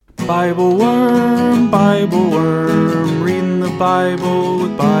Bible Worm, reading the Bible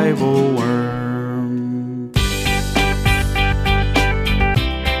with Bible Worm.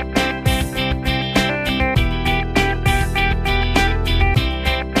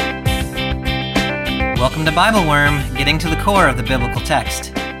 Welcome to Bible Worm, getting to the core of the biblical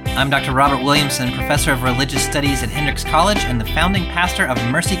text. I'm Dr. Robert Williamson, professor of religious studies at Hendrix College and the founding pastor of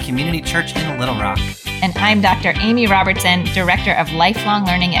Mercy Community Church in Little Rock. And I'm Dr. Amy Robertson, director of lifelong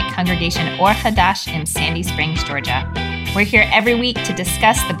learning at Congregation Or Hadash in Sandy Springs, Georgia. We're here every week to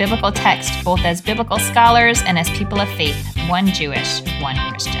discuss the biblical text, both as biblical scholars and as people of faith, one Jewish, one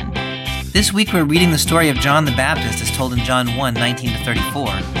Christian. This week we're reading the story of John the Baptist as told in John 1,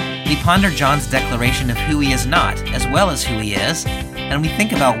 19-34. We ponder John's declaration of who he is not, as well as who he is, and we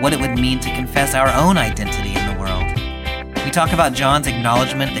think about what it would mean to confess our own identity in the world. We talk about John's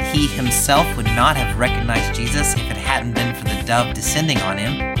acknowledgement that he himself would not have recognized Jesus if it hadn't been for the dove descending on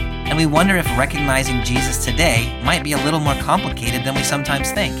him, and we wonder if recognizing Jesus today might be a little more complicated than we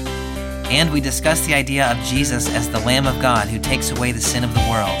sometimes think. And we discuss the idea of Jesus as the Lamb of God who takes away the sin of the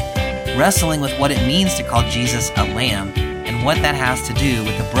world, wrestling with what it means to call Jesus a lamb and what that has to do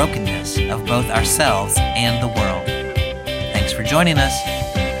with the brokenness of both ourselves and the world. Thanks for joining us.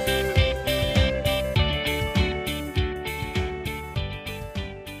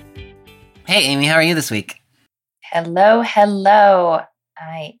 Hey, Amy, how are you this week? Hello.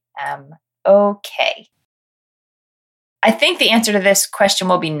 I am okay. I think the answer to this question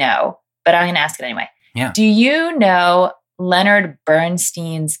will be no, but I'm going to ask it anyway. Yeah. Do you know Leonard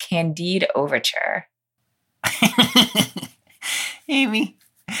Bernstein's Candide Overture? Amy.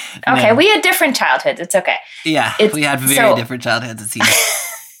 Okay, No. we had different childhoods. It's okay. Yeah, we had very different childhoods, it seems.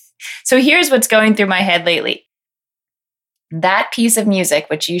 So here's what's going through my head lately. That piece of music,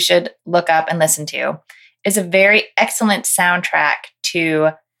 which you should look up and listen to, is a very excellent soundtrack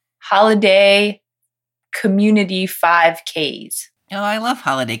to holiday community 5Ks. Oh, I love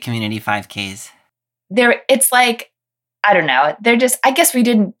holiday community 5Ks. It's like, I don't know. They're just, I guess we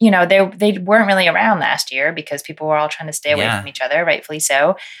didn't, they weren't really around last year because people were all trying to stay away from each other, rightfully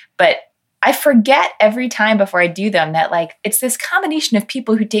so. But I forget every time before I do them that like, it's this combination of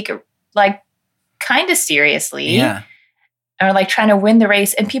people who take it like kind of seriously. Yeah. Or like trying to win the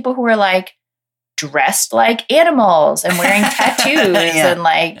race, and people who are like dressed like animals and wearing tattoos and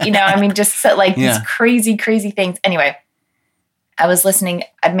like, just like these crazy, crazy things. Anyway, I was listening,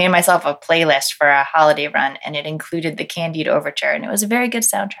 I'd made myself a playlist for a holiday run and it included the Candide Overture and it was a very good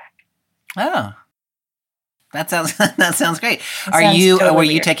soundtrack. Oh, that sounds great. Were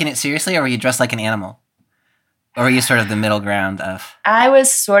you taking it seriously or were you dressed like an animal? Or were you sort of the middle ground of? I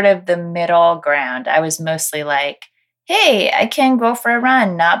was sort of the middle ground. I was mostly like, hey, I can go for a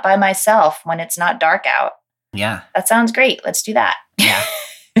run, not by myself when it's not dark out. Yeah. That sounds great. Let's do that. Yeah.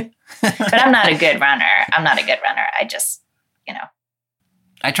 But I'm not a good runner. I just,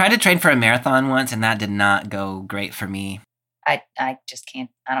 I tried to train for a marathon once and that did not go great for me. I just can't.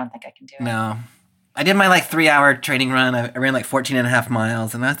 I don't think I can do it. No. I did my 3-hour training run. I ran 14 and a half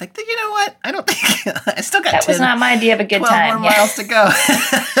miles and I was like, you know what? I don't think I still got that was not my idea of a good 12 time. more miles to go.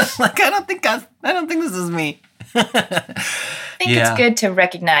 I don't think this is me. I think it's good to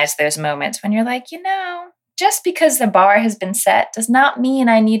recognize those moments when you're like, just because the bar has been set does not mean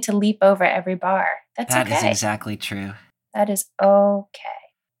I need to leap over every bar. That is exactly true. That is okay.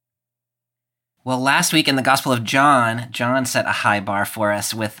 Well, last week in the Gospel of John set a high bar for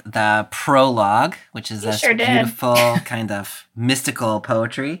us with the prologue, which is this beautiful kind of mystical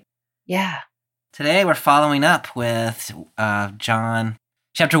poetry. Yeah. Today we're following up with John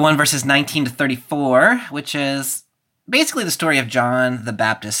chapter 1, verses 19-34, which is basically the story of John the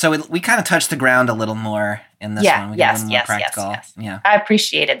Baptist. So we kind of touched the ground a little more in this one. We got a little more practical. Yes. Yeah. I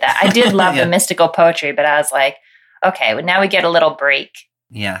appreciated that. I did love the mystical poetry, but I was like, okay, well, now we get a little break.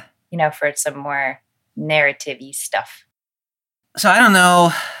 Yeah. For some more narrative-y stuff. So I don't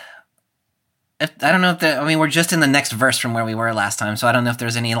know if we're just in the next verse from where we were last time, so I don't know if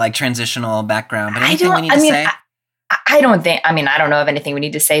there's any transitional background, but anything we need to say? I don't know of anything we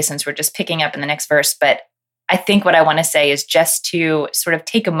need to say since we're just picking up in the next verse, but I think what I want to say is just to sort of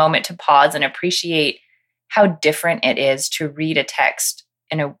take a moment to pause and appreciate how different it is to read a text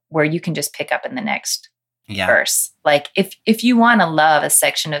where you can just pick up in the next verse. Like if you want to love a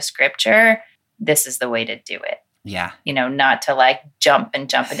section of scripture, this is the way to do it. Yeah. Not to jump.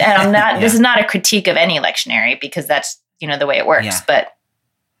 And I'm not, this is not a critique of any lectionary because that's, the way it works, but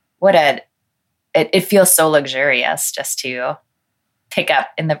it feels so luxurious just to pick up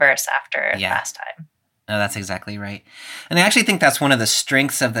in the verse after last time. No, that's exactly right. And I actually think that's one of the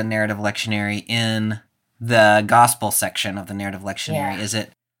strengths of the narrative lectionary in the gospel section of the narrative lectionary is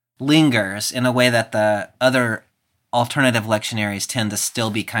it lingers in a way that the other alternative lectionaries tend to still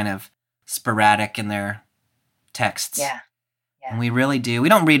be kind of sporadic in their texts. Yeah. And we really do. We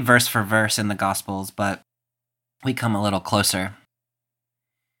don't read verse for verse in the Gospels, but we come a little closer.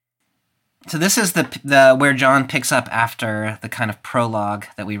 So this is the where John picks up after the kind of prologue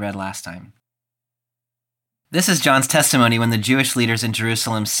that we read last time. This is John's testimony when the Jewish leaders in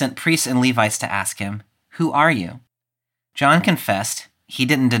Jerusalem sent priests and Levites to ask him, "Who are you?" John confessed, he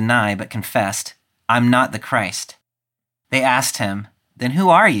didn't deny, but confessed, "I'm not the Christ." They asked him, "Then who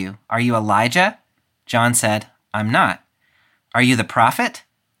are you? Are you Elijah?" John said, "I'm not." "Are you the prophet?"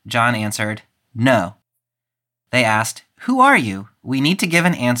 John answered, "No." They asked, "Who are you? We need to give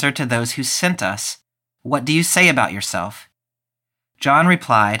an answer to those who sent us. What do you say about yourself?" John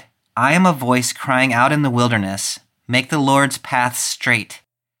replied, "I am a voice crying out in the wilderness, 'Make the Lord's path straight,'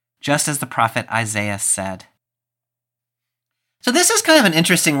 just as the prophet Isaiah said." So this is kind of an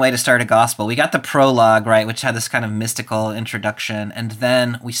interesting way to start a gospel. We got the prologue, right, which had this kind of mystical introduction, and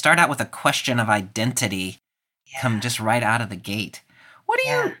then we start out with a question of identity come just right out of the gate. What do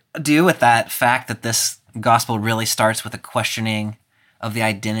you do with that fact that this gospel really starts with a questioning of the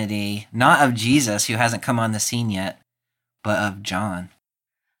identity, not of Jesus, who hasn't come on the scene yet, but of John?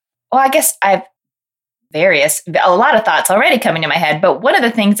 Well, I guess I have a lot of thoughts already coming to my head, but one of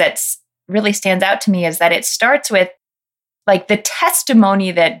the things that really stands out to me is that it starts with like the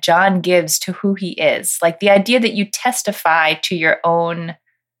testimony that John gives to who he is, like the idea that you testify to your own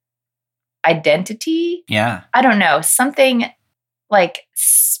identity. Yeah. I don't know, something like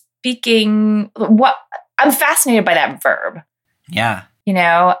speaking. What I'm fascinated by that verb. Yeah. You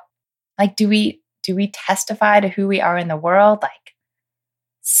know, like do we testify to who we are in the world? Like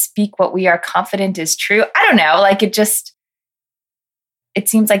speak what we are confident is true. I don't know. Like it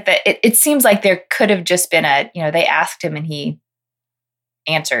seems like that. It seems like there could have just been they asked him and he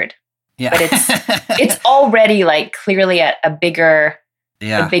answered. Yeah. But it's already like clearly a bigger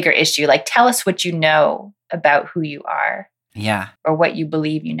issue. Like tell us what you know about who you are. Yeah. Or what you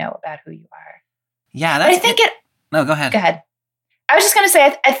believe you know about who you are. Yeah. But I think No, go ahead. Go ahead. I was just going to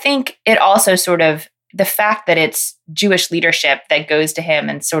say, I think it also sort of, the fact that it's Jewish leadership that goes to him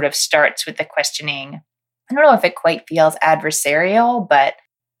and sort of starts with the questioning. I don't know if it quite feels adversarial, but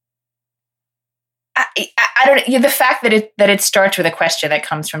I don't. The fact that it starts with a question that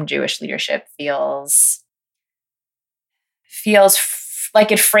comes from Jewish leadership feels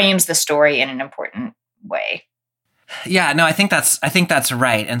like it frames the story in an important way. Yeah, no, I think that's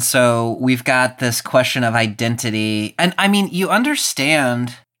right. And so we've got this question of identity. And I mean, you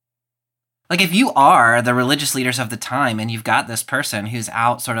understand, like if you are the religious leaders of the time and you've got this person who's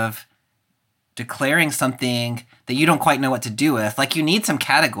out sort of declaring something that you don't quite know what to do with, like you need some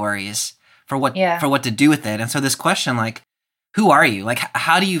categories for what to do with it. And so this question, like, who are you? Like,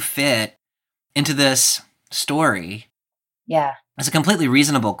 how do you fit into this story? Yeah. It's a completely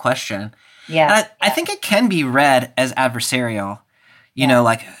reasonable question. Yeah. And I think it can be read as adversarial, you know,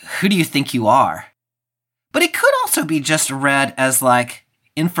 like, who do you think you are? But it could also be just read as like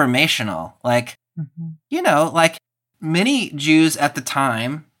informational, like, you know, like many Jews at the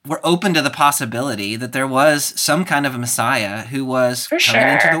time were open to the possibility that there was some kind of a Messiah who was coming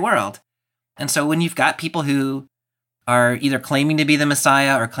into the world. And so when you've got people who are either claiming to be the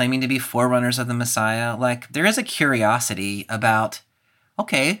Messiah or claiming to be forerunners of the Messiah, like there is a curiosity about,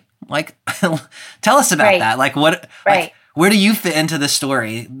 okay, like tell us about that. Like what, like, where do you fit into the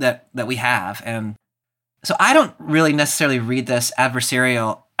story that we have? And so I don't really necessarily read this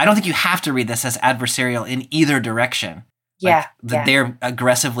adversarial. I don't think you have to read this as adversarial in either direction. Yeah. Like that they're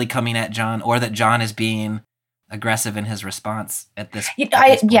aggressively coming at John or that John is being aggressive in his response at this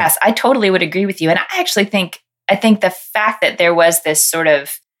point. Yes, I totally would agree with you. And I actually think the fact that there was this sort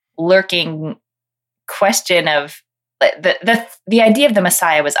of lurking question of the idea of the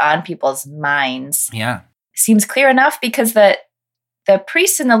Messiah was on people's minds. Yeah. Seems clear enough because the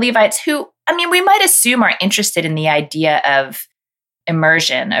priests and the Levites who, I mean, we might assume are interested in the idea of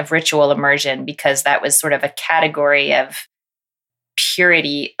immersion, of ritual immersion, because that was sort of a category of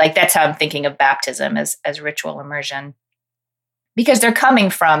purity. Like that's how I'm thinking of baptism as ritual immersion, because they're coming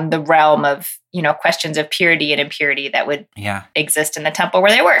from the realm of, you know, questions of purity and impurity that would exist in the temple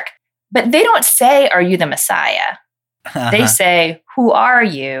where they work. But they don't say, "Are you the Messiah?" They say, "Who are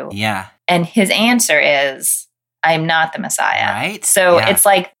you?" Yeah. And his answer is, "I'm not the Messiah." Right. So it's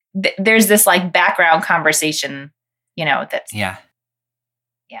like there's this like background conversation, you know, that's And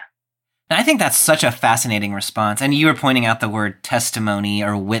I think that's such a fascinating response. And you were pointing out the word testimony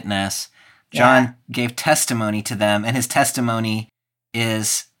or witness. John gave testimony to them, and his testimony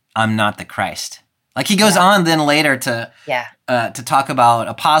is, "I'm not the Christ." Like he goes on then later to Yeah. to talk about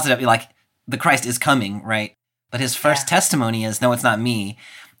a positive, like the Christ is coming, right? But his first testimony is, no, it's not me.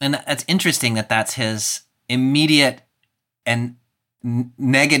 And it's interesting that that's his immediate and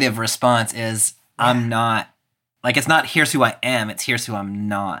negative response is, I'm not, like, it's not here's who I am, it's here's who I'm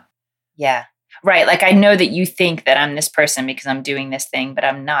not. Yeah. Right. Like, I know that you think that I'm this person because I'm doing this thing, but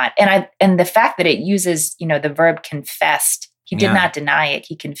I'm not. And the fact that it uses, the verb confessed, he did not deny it.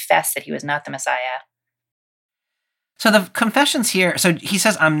 He confessed that he was not the Messiah. So the confessions here, so he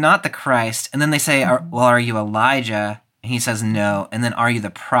says, I'm not the Christ. And then they say, well, are you Elijah? And he says, no. And then, are you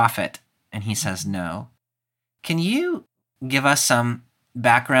the prophet? And he says, no. Can you give us some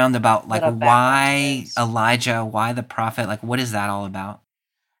background about, like, why Elijah, why the prophet? Like, what is that all about?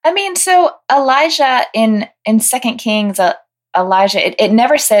 I mean, so Elijah in 2 Kings, Elijah, it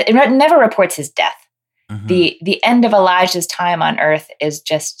never reports his death. Mm-hmm. The end of Elijah's time on earth is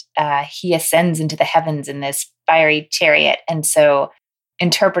just he ascends into the heavens in this fiery chariot. And so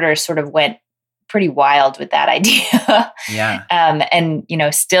interpreters sort of went pretty wild with that idea. Yeah. And,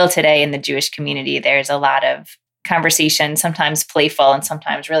 still today in the Jewish community, there's a lot of conversation, sometimes playful and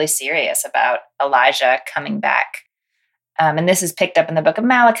sometimes really serious, about Elijah coming back. And this is picked up in the book of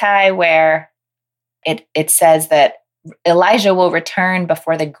Malachi, where it says that Elijah will return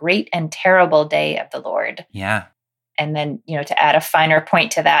before the great and terrible day of the Lord. Yeah. And then, to add a finer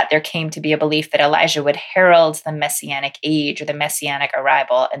point to that, there came to be a belief that Elijah would herald the messianic age or the messianic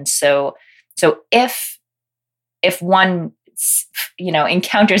arrival. And so if one,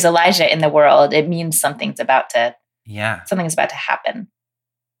 encounters Elijah in the world, it means something's about to happen.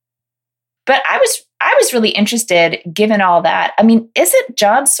 But I was really interested, given all that. I mean, isn't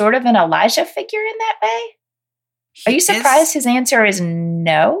John sort of an Elijah figure in that way? Are you surprised his answer is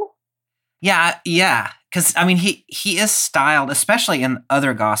no? Yeah. Because, I mean, he is styled, especially in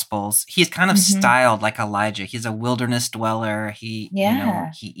other Gospels, he's kind of styled like Elijah. He's a wilderness dweller. He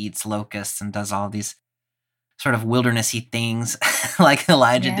eats locusts and does all these sort of wildernessy things like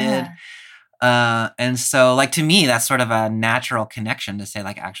Elijah did. And so, like, to me, that's sort of a natural connection to say,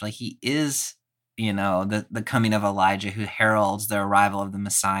 like, actually, he is, the coming of Elijah who heralds the arrival of the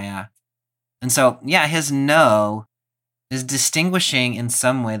Messiah. And so, his no is distinguishing in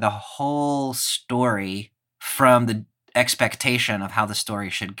some way the whole story from the expectation of how the story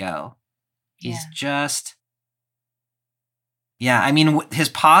should go. He's just, I mean, his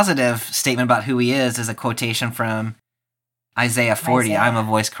positive statement about who he is a quotation from Isaiah 40, I'm a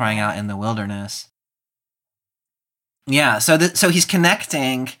voice crying out in the wilderness. Yeah, so he's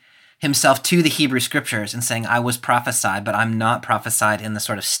connecting himself to the Hebrew scriptures and saying, I was prophesied, but I'm not prophesied in the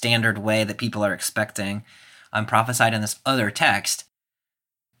sort of standard way that people are expecting. I'm prophesied in this other text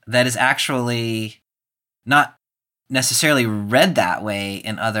that is actually not necessarily read that way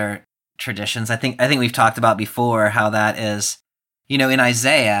in other traditions. I think we've talked about before how that is, in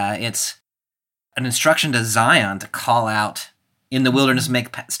Isaiah, it's an instruction to Zion to call out in the wilderness,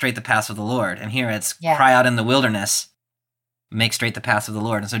 make straight the paths of the Lord. And here it's cry out in the wilderness, make straight the paths of the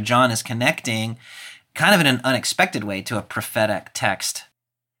Lord. And so John is connecting kind of in an unexpected way to a prophetic text.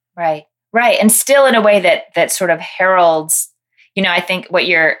 Right. And still in a way that sort of heralds, I think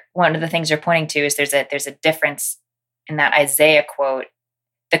one of the things you're pointing to is there's a difference in that Isaiah quote.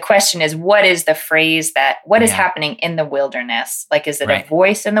 The question is, what is the phrase what is happening in the wilderness? Like, is it a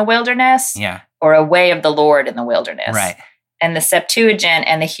voice in the wilderness? Yeah. Or a way of the Lord in the wilderness? Right. And the Septuagint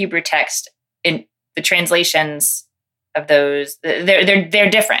and the Hebrew text, in the translations of those, they're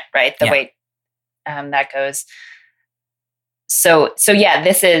different, right? The way that goes. So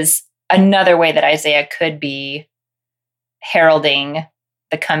this is another way that Isaiah could be heralding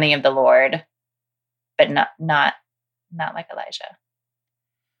the coming of the Lord, but not like Elijah.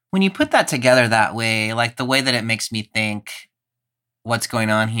 When you put that together that way, like the way that it makes me think what's going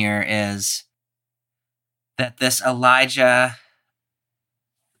on here is that this Elijah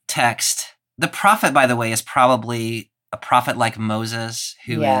text, the prophet, by the way, is probably a prophet like Moses,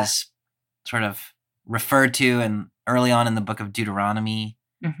 who is sort of referred to and early on in the book of Deuteronomy.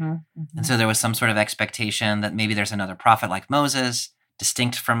 And so there was some sort of expectation that maybe there's another prophet like Moses,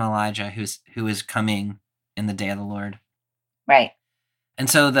 distinct from Elijah, who is coming in the day of the Lord. Right. And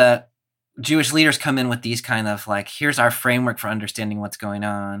so the Jewish leaders come in with these kind of like, here's our framework for understanding what's going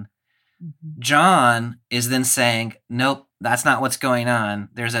on. John is then saying, nope, that's not what's going on.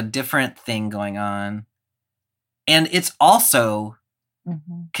 There's a different thing going on. And it's also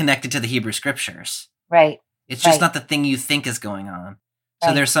connected to the Hebrew scriptures. Right. It's just not the thing you think is going on.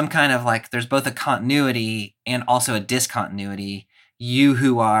 So there's some kind of like, there's both a continuity and also a discontinuity. You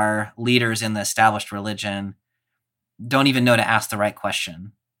who are leaders in the established religion don't even know to ask the right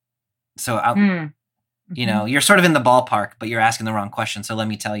question. So You know, you're sort of in the ballpark, but you're asking the wrong question. So let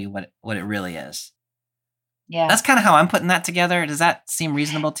me tell you what it really is. Yeah. That's kind of how I'm putting that together. Does that seem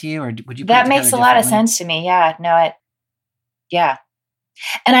reasonable to you, or would you? That makes a lot of sense to me. Yeah. No, yeah.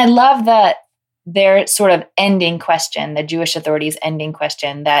 And I love that their sort of ending question, the Jewish authorities' ending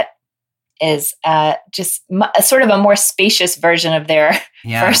question, that is just sort of a more spacious version of their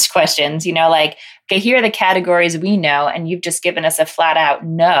first questions. You know, like, okay, here are the categories we know, and you've just given us a flat out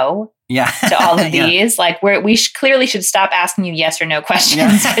no to all of these. Like, we clearly should stop asking you yes or no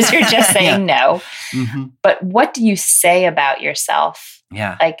questions because you're just saying no. Mm-hmm. But what do you say about yourself?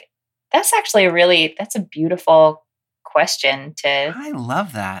 Yeah. Like, that's actually that's a beautiful question I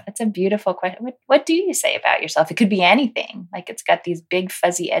love that. That's a beautiful question. What do you say about yourself? It could be anything. Like, it's got these big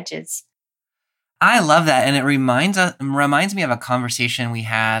fuzzy edges. I love that. And it reminds me of a conversation we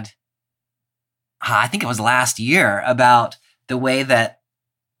had, I think it was last year, about the way that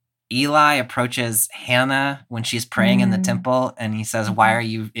Eli approaches Hannah when she's praying in the temple. And he says, why are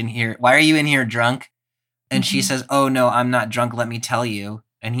you in here? Why are you in here drunk? And she says, oh no, I'm not drunk. Let me tell you.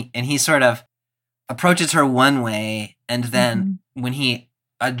 And he sort of approaches her one way. And then when he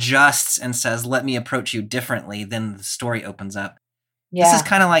adjusts and says, let me approach you differently, then the story opens up. Yeah. This is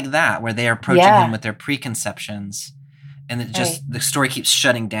kind of like that, where they are approaching him with their preconceptions, and the story keeps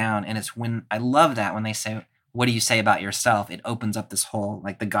shutting down. And it's when I love that when they say, "What do you say about yourself?" It opens up this whole,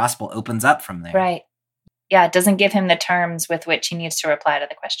 like, the gospel opens up from there. Right. Yeah. It doesn't give him the terms with which he needs to reply to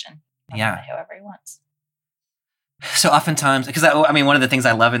the question. However he wants. So oftentimes, because one of the things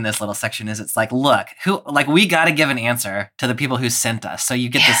I love in this little section is it's like, look, we got to give an answer to the people who sent us. So you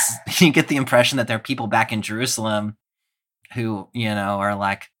get you get the impression that there are people back in Jerusalem who, are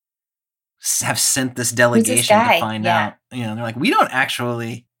like, have sent this delegation to find out, they're like, we don't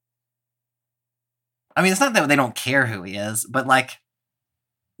actually, it's not that they don't care who he is, but like,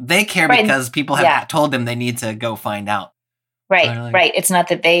 they care because people have told them they need to go find out. Right, right. It's not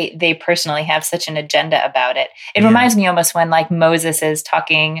that they personally have such an agenda about it. It reminds me almost when, like, Moses is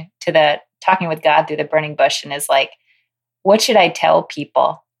talking with God through the burning bush and is like, what should I tell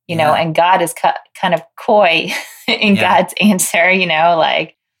people? You know, and God is kind of coy in God's answer,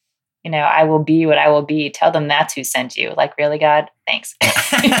 like, I will be what I will be. Tell them that's who sent you. Like, really, God? Thanks.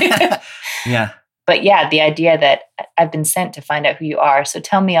 Yeah. But the idea that I've been sent to find out who you are. So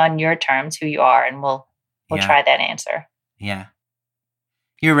tell me on your terms who you are, and we'll try that answer. Yeah.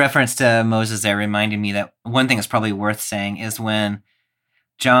 Your reference to Moses there reminded me that one thing that's probably worth saying is when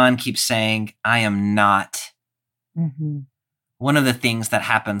John keeps saying, I am not. Mm-hmm. One of the things that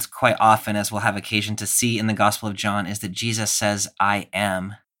happens quite often, as we'll have occasion to see in the Gospel of John, is that Jesus says, I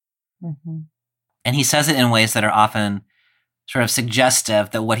am. Mm-hmm. And he says it in ways that are often sort of suggestive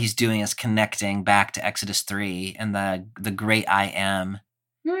that what he's doing is connecting back to Exodus 3 and the great I am.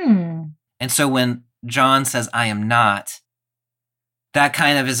 And so when John says, I am not, that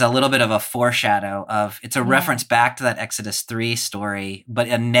kind of is a little bit of a foreshadow of, it's a reference back to that Exodus 3 story, but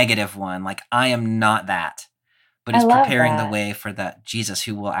a negative one, like, I am not that. But it's preparing the way for that Jesus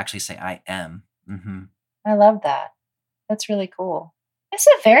who will actually say, I am. Mm-hmm. I love that. That's really cool. It's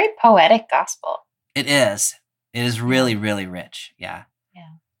a very poetic gospel. It is. It is really, really rich. Yeah.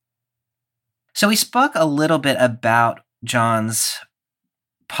 Yeah. So we spoke a little bit about John's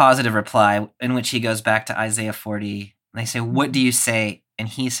positive reply, in which he goes back to Isaiah 40. And they say, what do you say? And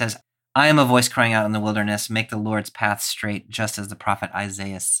he says, I am a voice crying out in the wilderness, make the Lord's path straight, just as the prophet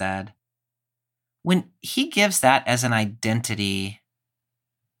Isaiah said. When he gives that as an identity,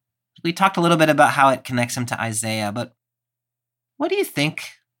 we talked a little bit about how it connects him to Isaiah, but what do you think,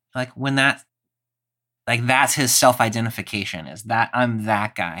 like, when that's his self-identification, is that I'm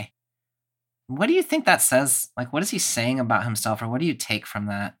that guy? What do you think that says? Like, what is he saying about himself, or what do you take from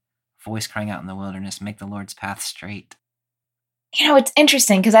that voice crying out in the wilderness, make the Lord's path straight? It's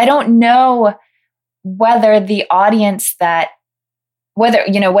interesting because I don't know whether the audience at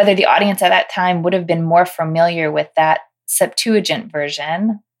that time would have been more familiar with that Septuagint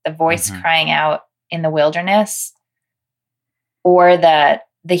version, the voice crying out in the wilderness, or the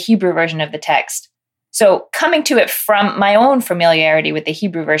Hebrew version of the text. So coming to it from my own familiarity with the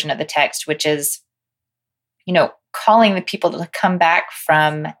Hebrew version of the text, which is, calling the people to come back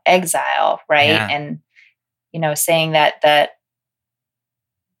from exile, right? Yeah. And, saying that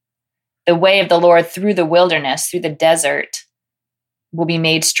the way of the Lord through the wilderness, through the desert, will be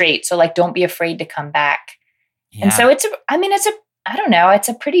made straight. So, like, don't be afraid to come back. Yeah. And so it's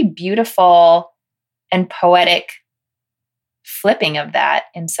a pretty beautiful and poetic flipping of that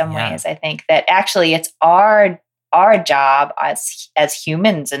in some ways. I think that actually it's our job as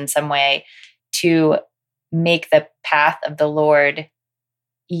humans in some way to make the path of the Lord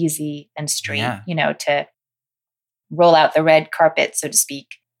easy and straight, Yeah. To roll out the red carpet, so to speak.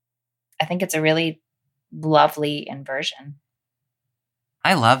 I think it's a really lovely inversion.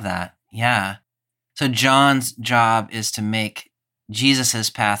 I love that. Yeah. So John's job is to make Jesus's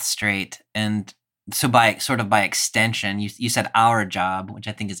path straight. And so by extension, you said our job, which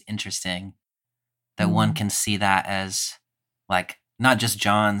I think is interesting, that one can see that as like not just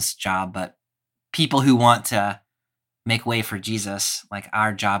John's job, but people who want to make way for Jesus, like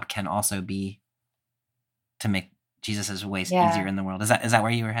our job can also be to make Jesus's ways easier in the world. Is that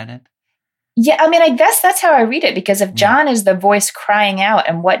where you were headed? Yeah, I mean, I guess that's how I read it, because if John is the voice crying out,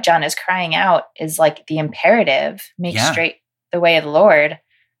 and what John is crying out is like the imperative, make straight the way of the Lord,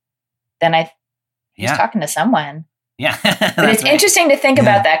 then he's talking to someone. Yeah. But it's interesting to think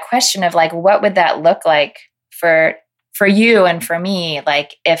about that question of like, what would that look like for you and for me?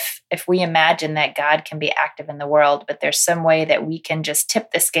 Like if we imagine that God can be active in the world, but there's some way that we can just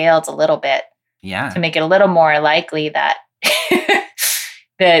tip the scales a little bit to make it a little more likely that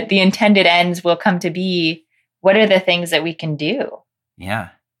the intended ends will come to be, what are the things that we can do? Yeah.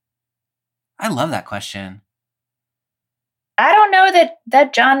 I love that question. I don't know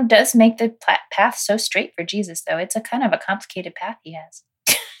that John does make the path so straight for Jesus, though. It's a kind of a complicated path he has.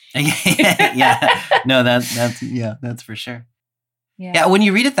 Yeah. No, that's for sure. Yeah. When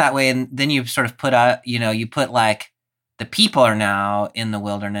you read it that way, and then you sort of put you put like the people are now in the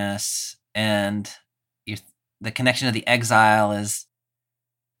wilderness, and the connection to the exile is,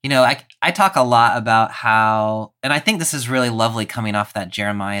 I talk a lot about how, and I think this is really lovely coming off that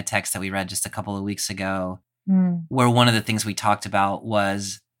Jeremiah text that we read just a couple of weeks ago, where one of the things we talked about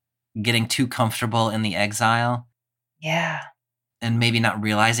was getting too comfortable in the exile. Yeah. And maybe not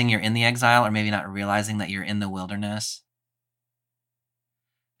realizing you're in the exile, or maybe not realizing that you're in the wilderness.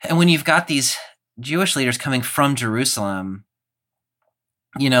 And when you've got these Jewish leaders coming from Jerusalem,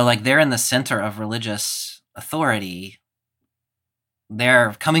 like they're in the center of religious authority.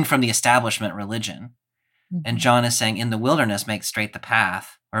 They're coming from the establishment religion. Mm-hmm. And John is saying, in the wilderness, make straight the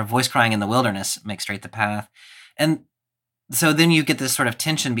path, or a voice crying in the wilderness, make straight the path. And so then you get this sort of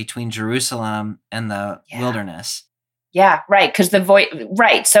tension between Jerusalem and the wilderness. Yeah, right. Because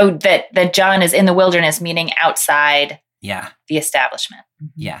so that John is in the wilderness, meaning outside the establishment.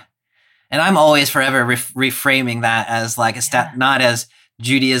 Mm-hmm. Yeah. And I'm always forever reframing that as like not as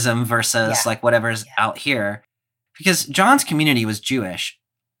Judaism versus like whatever's out here. Because John's community was Jewish.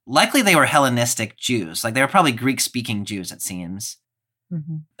 Likely they were Hellenistic Jews. Like they were probably Greek-speaking Jews, it seems.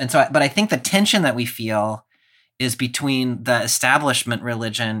 Mm-hmm. And so, but I think the tension that we feel is between the establishment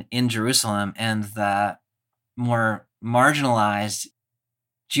religion in Jerusalem and the more marginalized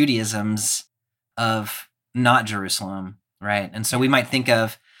Judaisms of not Jerusalem, right? And so we might think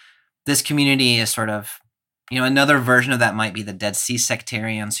of this community as sort of, another version of that might be the Dead Sea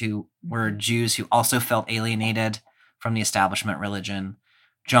sectarians, who were Jews who also felt alienated from the establishment religion.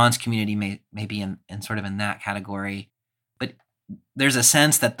 John's community may be in sort of in that category. But there's a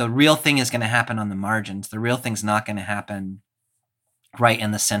sense that the real thing is going to happen on the margins. The real thing's not going to happen right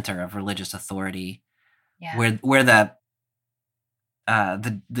in the center of religious authority, where the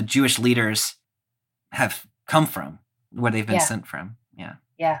Jewish leaders have come from, where they've been sent from. Yeah.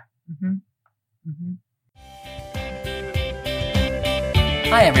 Yeah. Mm-hmm. Mm-hmm.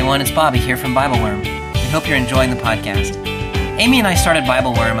 Hi, everyone. It's Bobby here from Bible Worm. We hope you're enjoying the podcast. Amy and I started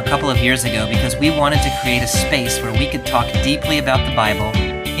Bible Worm a couple of years ago because we wanted to create a space where we could talk deeply about the Bible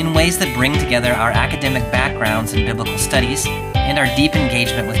in ways that bring together our academic backgrounds in biblical studies and our deep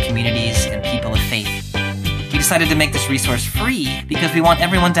engagement with communities and people of faith. We decided to make this resource free because we want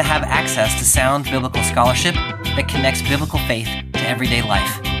everyone to have access to sound biblical scholarship that connects biblical faith to everyday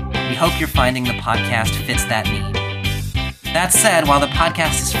life. We hope you're finding the podcast fits that need. That said, while the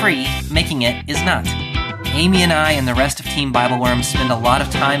podcast is free, making it is not. Amy and I and the rest of Team Bible Worm spend a lot of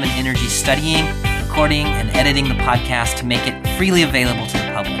time and energy studying, recording, and editing the podcast to make it freely available to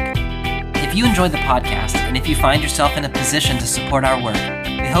the public. If you enjoyed the podcast, and if you find yourself in a position to support our work,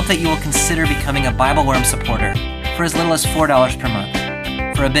 we hope that you will consider becoming a Bible Worm supporter for as little as $4 per month.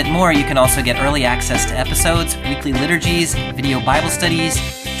 For a bit more, you can also get early access to episodes, weekly liturgies, video Bible studies,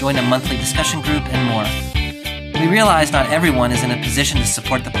 join a monthly discussion group, and more. We realize not everyone is in a position to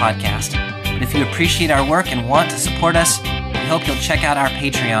support the podcast, but if you appreciate our work and want to support us, we hope you'll check out our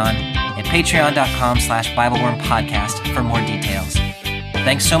Patreon at patreon.com/BibleWormPodcast for more details.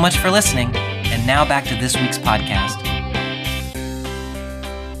 Thanks so much for listening, and now back to this week's podcast.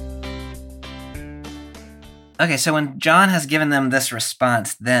 Okay, so when John has given them this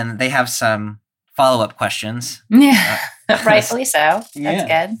response, then they have some follow-up questions. Yeah, rightfully so. That's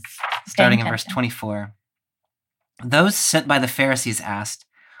good. Starting in verse 24. Those sent by the Pharisees asked,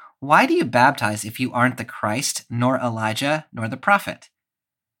 "Why do you baptize if you aren't the Christ, nor Elijah, nor the prophet?"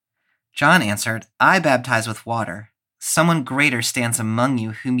 John answered, "I baptize with water. Someone greater stands among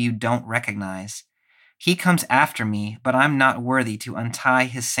you whom you don't recognize. He comes after me, but I'm not worthy to untie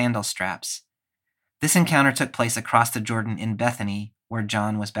his sandal straps." This encounter took place across the Jordan in Bethany, where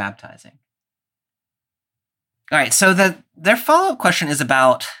John was baptizing. All right, so their follow-up question is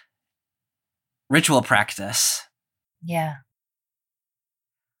about ritual practice. Yeah.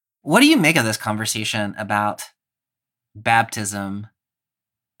 What do you make of this conversation about baptism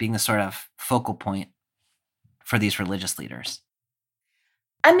being the sort of focal point for these religious leaders?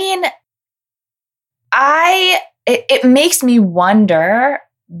 I mean, it makes me wonder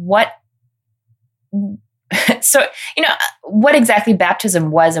what so, what exactly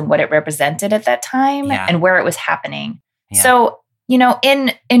baptism was and what it represented at that time Yeah. and where it was happening. Yeah. So,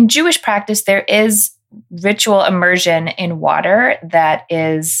 in Jewish practice, there is ritual immersion in water that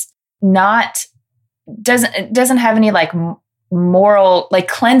is not, doesn't have any like moral, like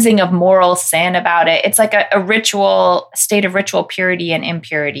cleansing of moral sin about it. It's like a ritual, state of ritual purity and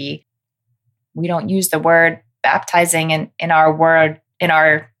impurity. We don't use the word baptizing in our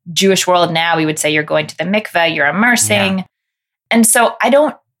Jewish world now. We would say you're going to the mikveh, you're immersing. Yeah. And so I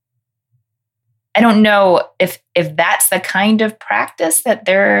don't know if that's the kind of practice that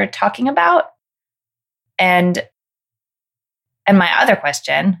they're talking about. And my other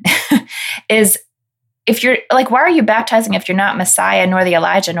question is, if you're like, why are you baptizing if you're not Messiah, nor the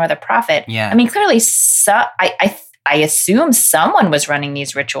Elijah, nor the prophet? Yeah. I mean, clearly, I assume someone was running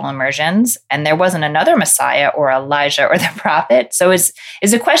these ritual immersions, and there wasn't another Messiah or Elijah or the prophet. So is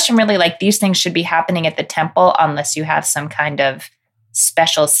the question really like these things should be happening at the temple unless you have some kind of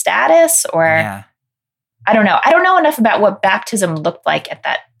special status? Or Yeah. I don't know. I don't know enough about what baptism looked like at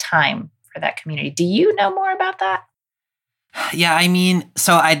that time for that community. Do you know more about that? Yeah, I mean,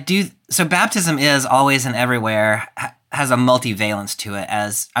 so baptism is always and everywhere, has a multivalence to it.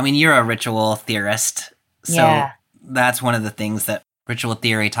 You're a ritual theorist. So Yeah. that's one of the things that ritual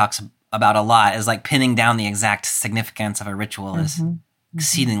theory talks about a lot, is like pinning down the exact significance of a ritual is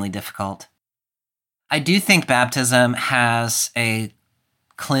exceedingly difficult. I do think baptism has a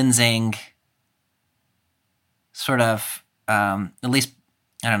cleansing sort of, at least,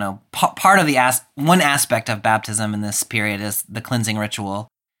 I don't know, part of one aspect of baptism in this period is the cleansing ritual.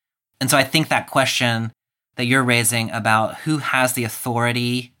 And so I think that question that you're raising about who has the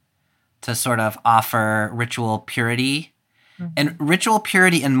authority to sort of offer ritual purity, and ritual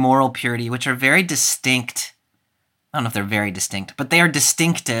purity and moral purity, which are very distinct. I don't know if they're very distinct, but they are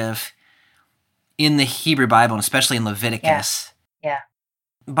distinctive in the Hebrew Bible, and especially in Leviticus. Yeah.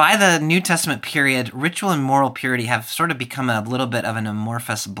 By the New Testament period, ritual and moral purity have sort of become a little bit of an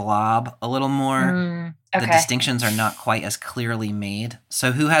amorphous blob, a little more. Okay. The distinctions are not quite as clearly made.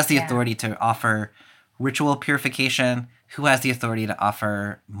 So who has the authority to offer ritual purification? Who has the authority to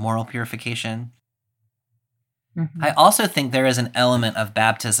offer moral purification? I also think there is an element of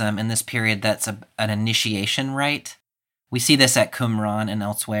baptism in this period that's an initiation rite. We see this at Qumran and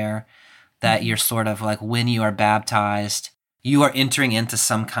elsewhere, that you're sort of like, when you are baptized, you are entering into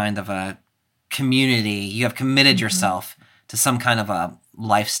some kind of a community. You have committed yourself to some kind of a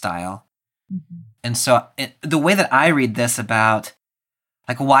lifestyle. And so the way that I read this about,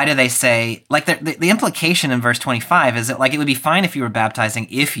 like, why do they say, like, the implication in verse 25 is that, like, it would be fine if you were baptizing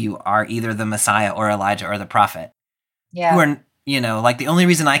if you are either the Messiah or Elijah or the prophet. Yeah. Who are, like, the only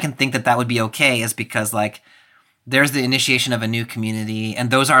reason I can think that would be okay is because, like, there's the initiation of a new community, and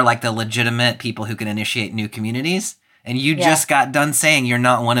those are, like, the legitimate people who can initiate new communities. And you just got done saying you're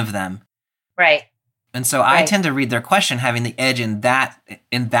not one of them. Right. And so I tend to read their question having the edge in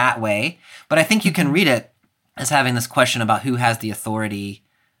that way. But I think you can read it as having this question about who has the authority.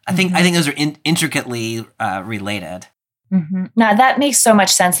 I think those are intricately related. Now that makes so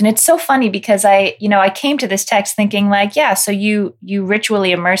much sense. And it's so funny because I came to this text thinking like, so you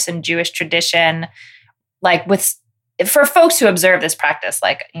ritually immerse in Jewish tradition, like for folks who observe this practice,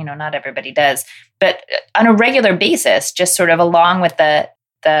 like, not everybody does, but on a regular basis, just sort of along with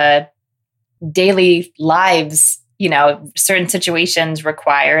the daily lives, certain situations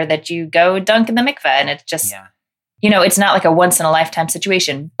require that you go dunk in the mikveh, and it's just, it's not like a once in a lifetime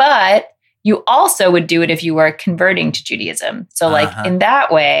situation, but you also would do it if you were converting to Judaism. So like in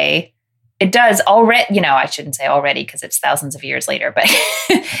that way, it does already, I shouldn't say already because it's thousands of years later, but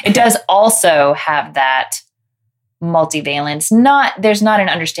it does also have that multivalence. There's not an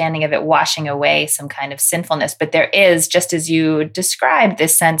understanding of it washing away some kind of sinfulness, but there is, just as you described,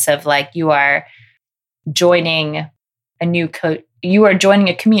 this sense of like you are joining you are joining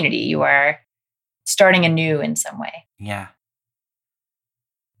a community, you are starting anew in some way. Yeah.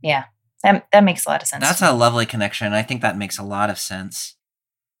 Yeah. That makes a lot of sense. That's a lovely connection. I think that makes a lot of sense.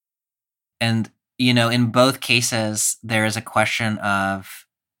 And, in both cases, there is a question of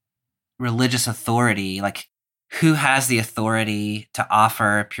religious authority, like who has the authority to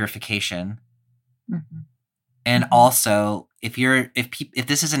offer purification. Mm-hmm. And also, if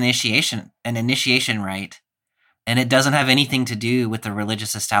this is an initiation rite, and it doesn't have anything to do with the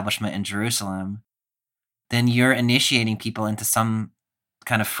religious establishment in Jerusalem, then you're initiating people into some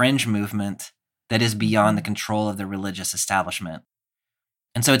kind of fringe movement that is beyond the control of the religious establishment.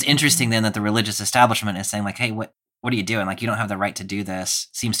 And so it's interesting then that the religious establishment is saying like, hey, what are you doing? Like, you don't have the right to do this,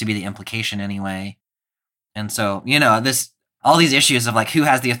 seems to be the implication anyway. And so, all these issues of like, who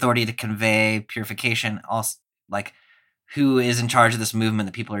has the authority to convey purification, also like who is in charge of this movement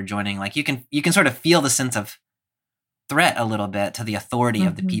that people are joining, like you can sort of feel the sense of threat a little bit to the authority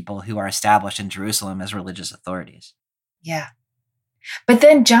of the people who are established in Jerusalem as religious authorities. Yeah. But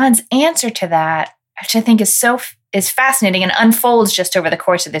then John's answer to that, which I think is fascinating and unfolds just over the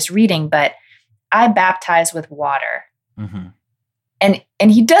course of this reading, but I baptize with water. Mm-hmm.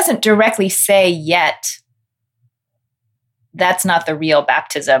 And he doesn't directly say yet, that's not the real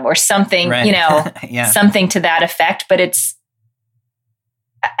baptism or something, right. Yeah. Something to that effect. But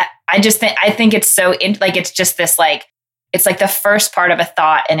I think it's so, it's just this, like, it's like the first part of a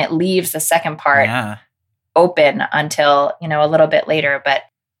thought and it leaves the second part open until, a little bit later. But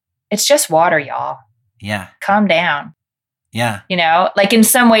it's just water, y'all. Yeah. Calm down. Yeah. Like in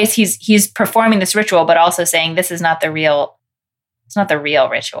some ways he's performing this ritual, but also saying this is not the real, it's not the real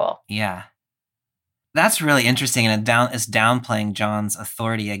ritual. Yeah. That's really interesting. And it's downplaying John's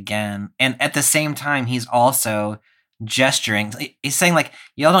authority again. And at the same time, he's also gesturing. He's saying like,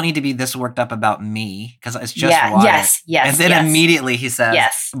 y'all don't need to be this worked up about me because it's just water. Yes. And then immediately he says,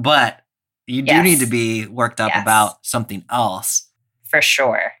 yes. But you do need to be worked up about something else. For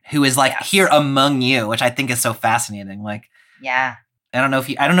sure. Who is like here among you, which I think is so fascinating. Like, yeah. I don't know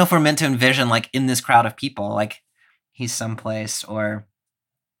if we're meant to envision like in this crowd of people, like he's someplace or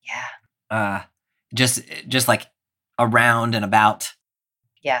just like around and about.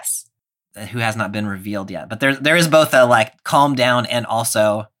 Yes. Who has not been revealed yet. But there is both a like calm down and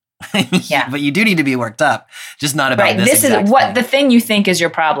also but you do need to be worked up, just not about this is what thing. The thing you think is your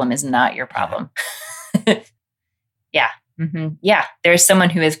problem is not your problem. Yeah. Mm-hmm. Yeah. There's someone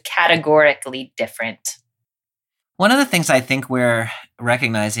who is categorically different. One of the things I think we're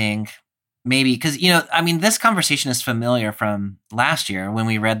recognizing maybe because, this conversation is familiar from last year when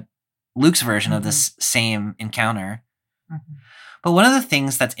we read Luke's version of this same encounter. Mm-hmm. But one of the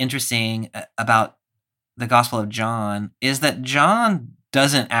things that's interesting about the Gospel of John is that John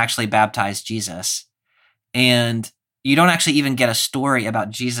doesn't actually baptize Jesus. And you don't actually even get a story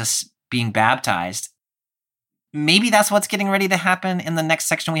about Jesus being baptized. Maybe that's what's getting ready to happen in the next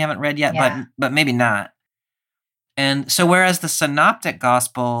section we haven't read yet, but maybe not. And so whereas the synoptic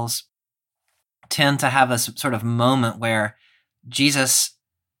Gospels tend to have a sort of moment where Jesus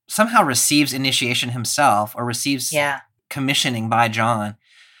somehow receives initiation himself or receives commissioning by John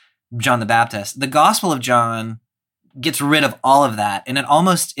the Baptist, the Gospel of John gets rid of all of that. And it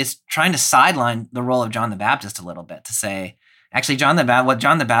almost is trying to sideline the role of John the Baptist a little bit to say, actually, what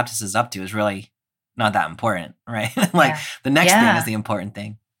John the Baptist is up to is really not that important, right? The next thing is the important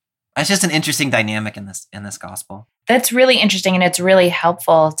thing. It's just an interesting dynamic in this gospel. That's really interesting. And it's really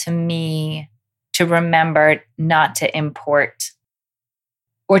helpful to me to remember not to import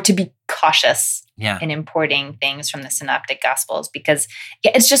or to be cautious in importing things from the synoptic gospels, because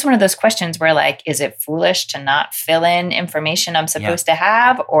it's just one of those questions where like, is it foolish to not fill in information I'm supposed to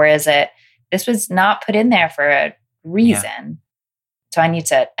have? Or is it, this was not put in there for a reason. Yeah. So I need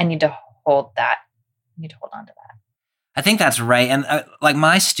to hold that. I need to hold on to that. I think that's right. And like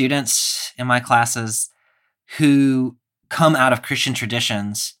my students in my classes who come out of Christian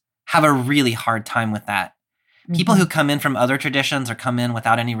traditions have a really hard time with that. Mm-hmm. People who come in from other traditions or come in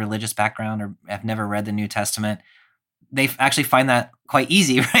without any religious background or have never read the New Testament, they actually find that quite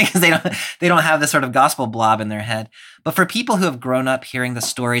easy, right? Because they don't have this sort of gospel blob in their head. But for people who have grown up hearing the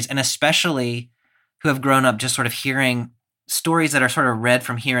stories, and especially who have grown up just sort of hearing stories that are sort of read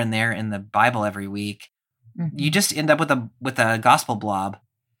from here and there in the Bible every week, you just end up with a gospel blob.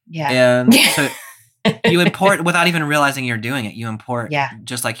 Yeah. And so you import without even realizing you're doing it. You import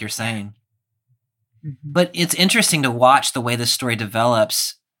just like you're saying. Mm-hmm. But it's interesting to watch the way this story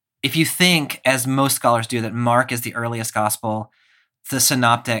develops. If you think, as most scholars do, that Mark is the earliest gospel, the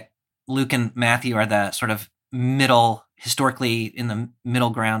synoptic, Luke and Matthew are the sort of middle, historically in the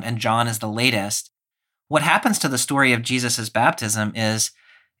middle ground, and John is the latest. What happens to the story of Jesus' baptism is,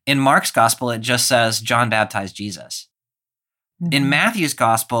 in Mark's gospel, it just says John baptized Jesus. In Matthew's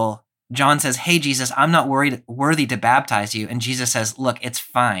gospel, John says, "Hey, Jesus, I'm not worthy to baptize you." And Jesus says, "Look, it's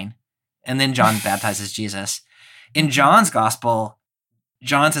fine." And then John baptizes Jesus. In John's gospel,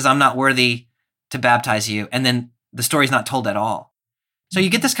 John says, "I'm not worthy to baptize you." And then the story's not told at all. So you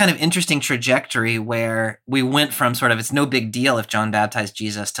get this kind of interesting trajectory where we went from sort of, it's no big deal if John baptized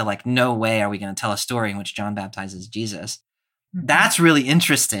Jesus, to like, no way are we going to tell a story in which John baptizes Jesus. That's really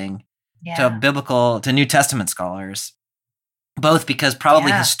interesting to New Testament scholars, both because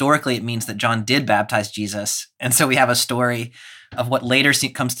probably historically it means that John did baptize Jesus. And so we have a story of what later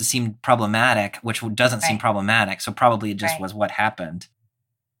comes to seem problematic, which doesn't seem problematic. So probably it just was what happened.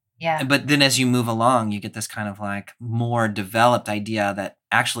 Yeah. But then as you move along, you get this kind of like more developed idea that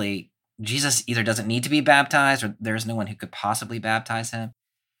actually Jesus either doesn't need to be baptized or there's no one who could possibly baptize him,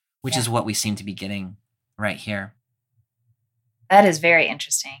 which is what we seem to be getting right here. That is very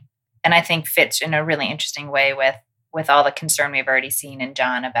interesting. And I think fits in a really interesting way with all the concern we've already seen in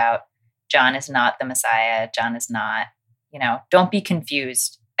John about John is not the Messiah. John is not, don't be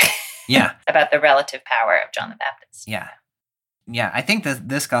confused about the relative power of John the Baptist. Yeah. Yeah, I think that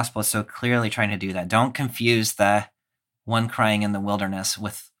this gospel is so clearly trying to do that. Don't confuse the one crying in the wilderness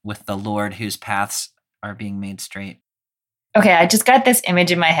with the Lord whose paths are being made straight. Okay, I just got this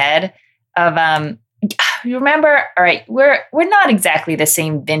image in my head of you remember, all right, we're not exactly the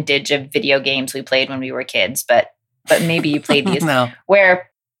same vintage of video games we played when we were kids, but maybe you played these where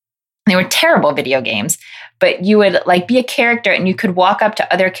they were terrible video games, but you would like be a character and you could walk up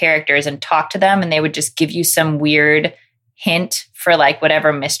to other characters and talk to them and they would just give you some weird hint for like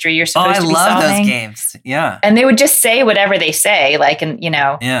whatever mystery you're supposed to be solving. I love those games. Yeah. And they would just say whatever they say, like, and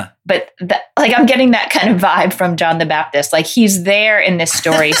but like I'm getting that kind of vibe from John the Baptist. Like he's there in this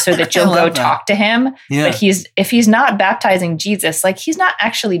story so that you'll go talk to him. Yeah. But if he's not baptizing Jesus, like he's not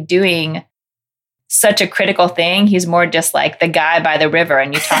actually doing such a critical thing. He's more just like the guy by the river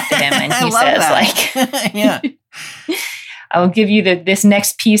and you talk to him and he says like, I will give you this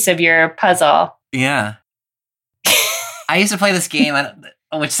next piece of your puzzle. Yeah. I used to play this game,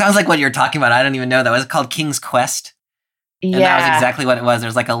 which sounds like what you're talking about. I don't even know that. It was called King's Quest. And that was exactly what it was.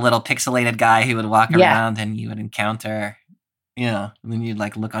 There's like a little pixelated guy who would walk around and you would encounter, and then you'd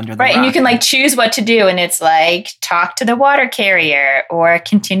like look under the rock. And you can like choose what to do. And it's like talk to the water carrier or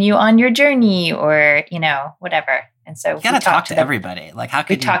continue on your journey or, whatever. And so you got to talk to everybody. Like how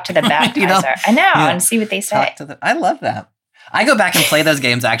could you talk to the baptizer? I know, and see what they say. I love that. I go back and play those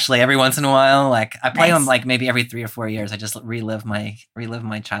games actually every once in a while. Like I play them like maybe every 3 or 4 years. I just relive my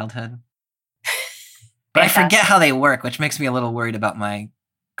childhood. But I forget how they work, which makes me a little worried about my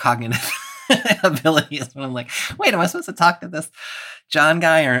cognitive abilities. When I'm like, wait, am I supposed to talk to this John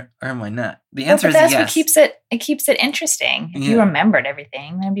guy or am I not? The answer is yes. That's what keeps it interesting. If you remembered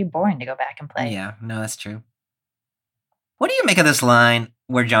everything, it'd be boring to go back and play. Yeah, no, that's true. What do you make of this line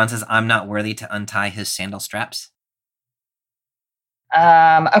where John says, "I'm not worthy to untie his sandal straps"?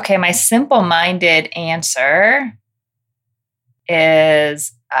 Okay, my simple-minded answer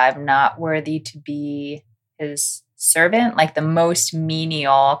is I'm not worthy to be his servant. Like the most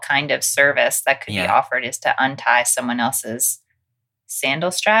menial kind of service that could be offered is to untie someone else's sandal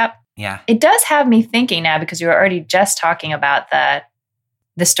strap. Yeah. It does have me thinking now because you were already just talking about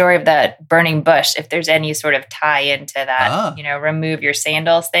the story of the burning bush, if there's any sort of tie into that, remove your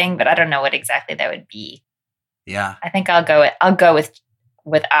sandals thing, but I don't know what exactly that would be. Yeah. I think I'll go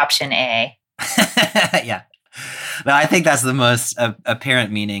with option A. Yeah. No, I think that's the most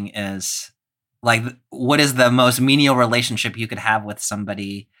apparent meaning is like, what is the most menial relationship you could have with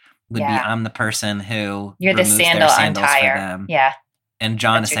somebody would be I'm the person who you're the sandal untier. For them. Yeah. And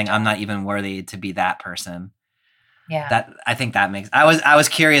John is saying, I'm not even worthy to be that person. Yeah. I think that makes, I was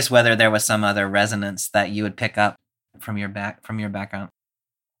curious whether there was some other resonance that you would pick up from your background.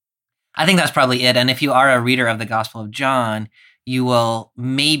 I think that's probably it. And if you are a reader of the Gospel of John, you will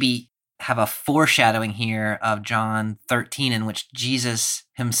maybe have a foreshadowing here of John 13 in which Jesus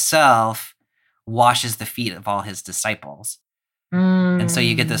himself washes the feet of all his disciples. And so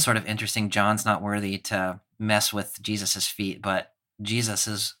you get this sort of interesting, John's not worthy to mess with Jesus's feet, but Jesus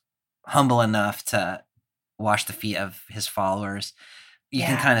is humble enough to wash the feet of his followers. You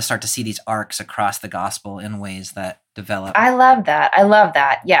can kind of start to see these arcs across the gospel in ways that develop. I love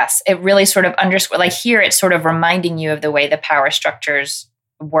that. Yes. It really sort of underscores, like here, it's sort of reminding you of the way the power structures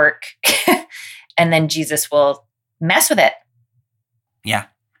work. And then Jesus will mess with it. Yeah,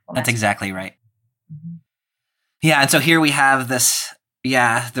 that's exactly right. Mm-hmm. Yeah. And so here we have this,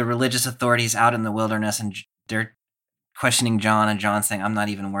 the religious authorities out in the wilderness and they're questioning John and John saying, I'm not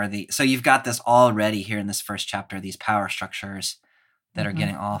even worthy. So you've got this already here in this first chapter, these power structures that are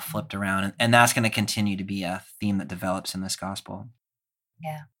getting all flipped around. And that's going to continue to be a theme that develops in this gospel.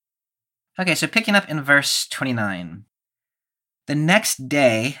 Yeah. Okay, so picking up in verse 29. The next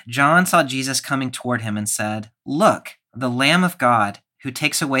day, John saw Jesus coming toward him and said, "Look, the Lamb of God, who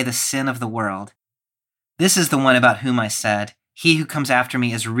takes away the sin of the world. This is the one about whom I said, 'He who comes after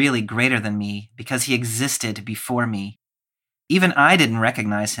me is really greater than me, because he existed before me.' Even I didn't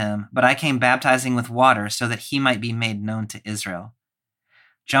recognize him, but I came baptizing with water so that he might be made known to Israel."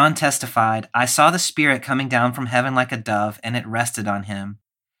 John testified, "I saw the Spirit coming down from heaven like a dove, and it rested on him.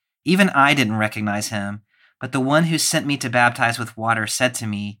 Even I didn't recognize him, but the one who sent me to baptize with water said to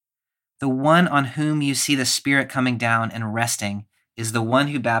me, 'The one on whom you see the Spirit coming down and resting is the one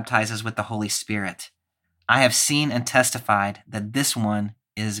who baptizes with the Holy Spirit. I have seen and testified that this one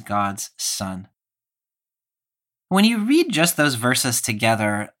is God's Son.'" When you read just those verses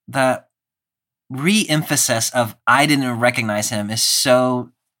together, the re-emphasis of "I didn't recognize him" is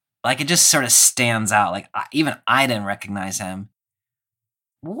so, like, it just sort of stands out. Like, even I didn't recognize him.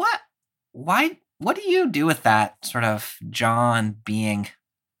 What do you do with that sort of John being,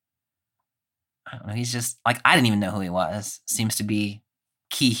 I don't know, he's just, like, I didn't even know who he was, seems to be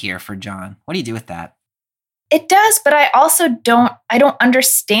key here for John. What do you do with that? It does, but I also don't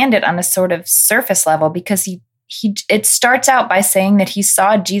understand it on a sort of surface level, because it starts out by saying that he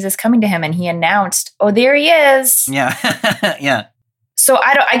saw Jesus coming to him and he announced, "Oh, there he is." Yeah. Yeah. So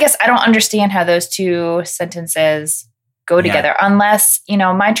I guess I don't understand how those two sentences go together, unless,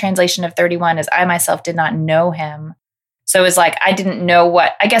 my translation of 31 is, "I myself did not know him." So it's like, I didn't know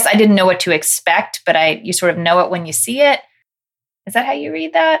what to expect, but you sort of know it when you see it. Is that how you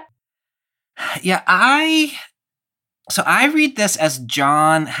read that? Yeah, I read this as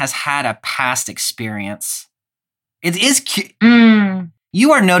John has had a past experience. It is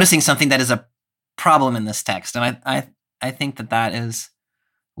you are noticing something that is a problem in this text, and I think that is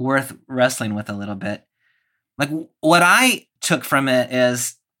worth wrestling with a little bit. Like, what I took from it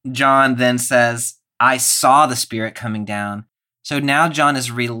is John then says, "I saw the Spirit coming down." So now John is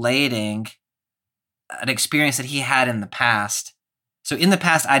relating an experience that he had in the past. So in the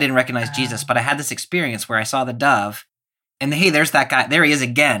past, I didn't recognize Jesus, but I had this experience where I saw the dove, and hey, there's that guy. There he is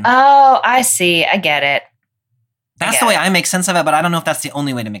again. Oh, I see. I get it. That's the way I make sense of it, but I don't know if that's the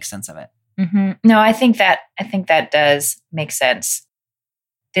only way to make sense of it. Mm-hmm. No, I think that does make sense.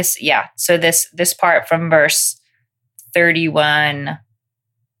 So this part from verse 31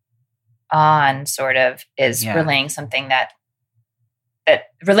 on sort of is relaying something that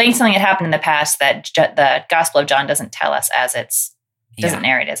happened in the past that the Gospel of John doesn't tell us doesn't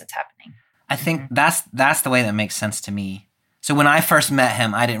narrate as it's happening. I think that's the way that makes sense to me. So when I first met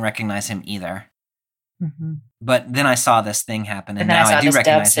him, I didn't recognize him either. Mm-hmm. But then I saw this thing happen, and now I do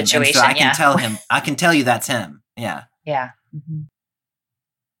recognize him. And so I can tell him. I can tell you that's him. Yeah. Yeah. Mm-hmm.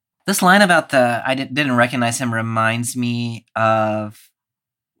 This line about I didn't recognize him reminds me of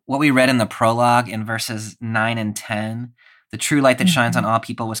what we read in the prologue in verses 9 and 10. The true light that shines on all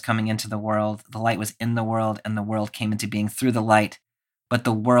people was coming into the world. The light was in the world, and the world came into being through the light. But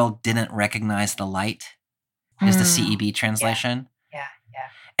the world didn't recognize the light, is the CEB translation. Yeah.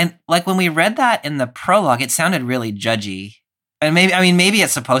 And like when we read that in the prologue, it sounded really judgy. And maybe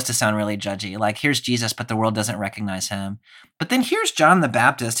it's supposed to sound really judgy. Like, here's Jesus, but the world doesn't recognize him. But then here's John the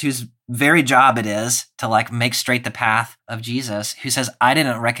Baptist, whose very job it is to like make straight the path of Jesus, who says, "I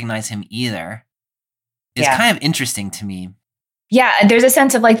didn't recognize him either." It's kind of interesting to me. Yeah, and there's a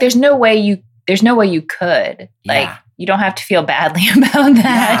sense of like, there's no way you could. Like, you don't have to feel badly about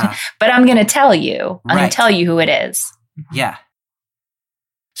that. Yeah. But I'm going to tell you. I'm going to tell you who it is. Yeah.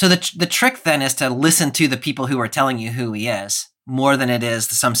 So the trick then is to listen to the people who are telling you who he is, more than it is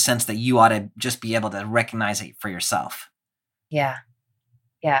some sense that you ought to just be able to recognize it for yourself. Yeah.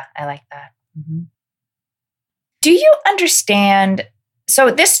 Yeah, I like that. Mm-hmm. Do you understand?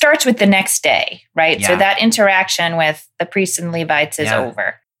 So this starts with the next day, right? Yeah. So that interaction with the priests and Levites is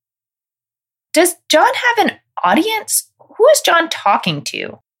over. Does John have an audience? Who is John talking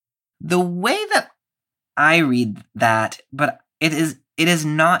to? The way that I read that, but it is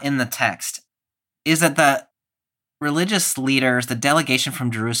not in the text, is that the religious leaders, the delegation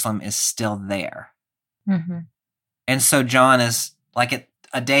from Jerusalem is still there. Mm-hmm. And so John is like,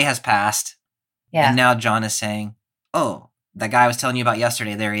 a day has passed. Yeah. And now John is saying, "Oh, the guy I was telling you about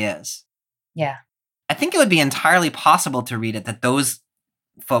yesterday, there he is." Yeah. I think it would be entirely possible to read it that those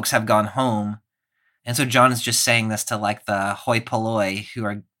folks have gone home. And so John is just saying this to like the hoi polloi who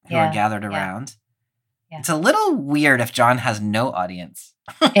are gathered around. Yeah. It's a little weird if John has no audience.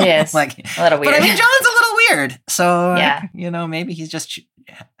 It is like a little weird. But John's a little weird. So, maybe he's just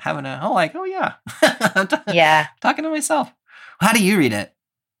having talking to myself. How do you read it?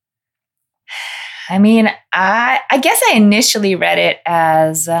 I mean, I guess I initially read it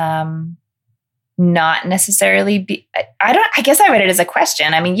as not necessarily I guess I read it as a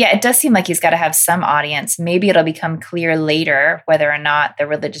question. I mean, yeah, it does seem like he's got to have some audience. Maybe it'll become clear later whether or not the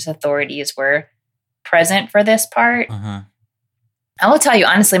religious authorities were present for this part. Mm-hmm. I will tell you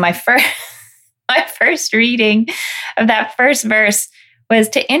honestly, my first reading of that first verse was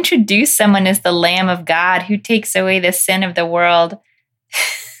to introduce someone as the Lamb of God who takes away the sin of the world.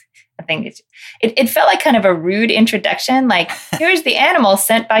 I think it felt like kind of a rude introduction. Like, here's the animal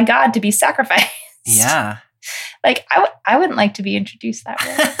sent by God to be sacrificed. Yeah. Like, I wouldn't like to be introduced that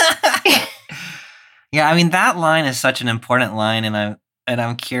way. Yeah, I mean, that line is such an important line, and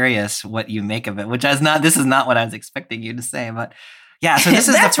I'm curious what you make of it, which this is not what I was expecting you to say, but yeah, so this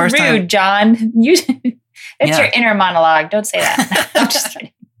is That's the first rude, time. John. It's your inner monologue. Don't say that. I'm just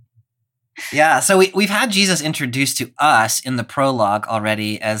kidding. Yeah, so we've had Jesus introduced to us in the prologue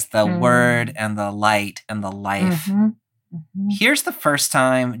already as the Word and the light and the life. Mm-hmm. Mm-hmm. Here's the first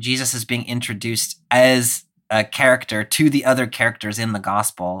time Jesus is being introduced as a character to the other characters in the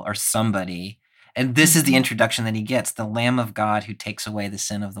gospel or somebody. And this is the introduction that he gets, the Lamb of God who takes away the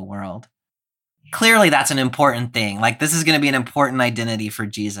sin of the world. Clearly, that's an important thing. Like, this is going to be an important identity for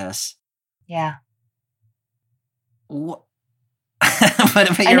Jesus. Yeah.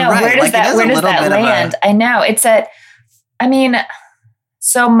 But you're I know. right. Where does that land? I know.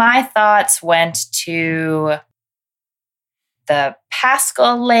 So my thoughts went to the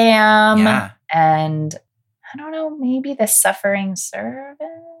Paschal Lamb and I don't know, maybe the suffering servant.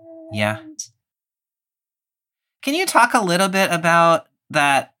 Yeah. Can you talk a little bit about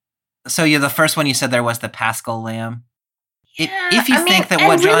that? So the first one you said there was the Paschal Lamb. Yeah, if you think that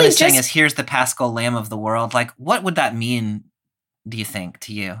what John really is saying is here's the Paschal Lamb of the world, like what would that mean, do you think,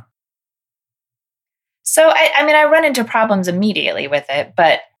 to you? So, I run into problems immediately with it,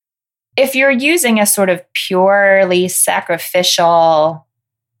 but if you're using a sort of purely sacrificial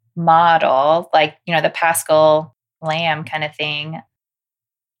model, like, the Paschal Lamb kind of thing,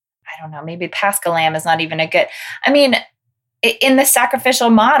 I don't know, maybe Paschal Lamb is not even a good, in the sacrificial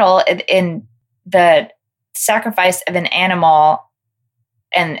model, in the sacrifice of an animal,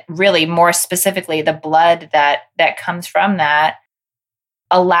 and really more specifically, the blood that comes from that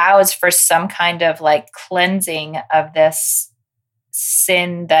allows for some kind of like cleansing of this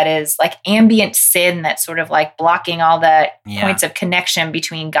sin that is like ambient sin that's sort of like blocking all the points of connection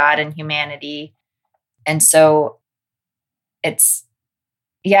between God and humanity. And so it's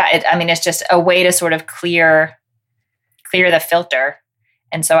just a way to sort of clear the filter.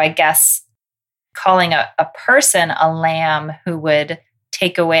 And so I guess calling a person a lamb who would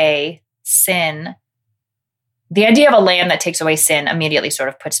take away sin, the idea of a lamb that takes away sin immediately sort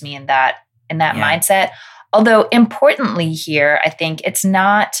of puts me in that mindset. Although importantly here, I think it's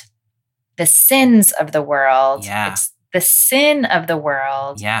not the sins of the world. Yeah. It's the sin of the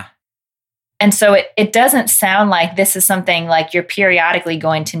world. Yeah. And so it doesn't sound like this is something like you're periodically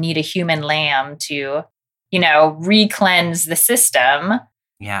going to need a human lamb to, re-cleanse the system.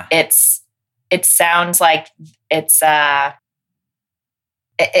 Yeah. It sounds like it's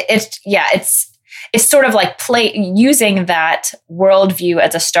sort of like using that worldview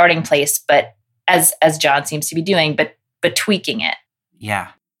as a starting place, but as John seems to be doing, but tweaking it. Yeah.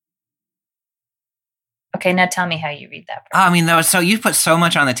 Okay, now tell me how you read that. So you put so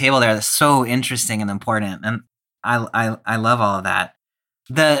much on the table there that's so interesting and important, and I love all of that.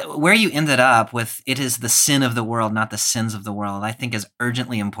 Where you ended up with it is the sin of the world, not the sins of the world, I think is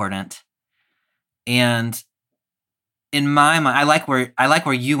urgently important. And in my mind, I like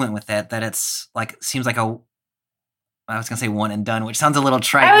where you went with it. That it's like seems like I was gonna say one and done, which sounds a little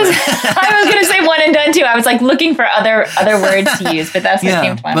trite. I was gonna say one and done too. I was like looking for other words to use, but that's what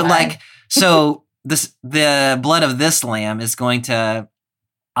came to my mind. But like so. The blood of this lamb is going to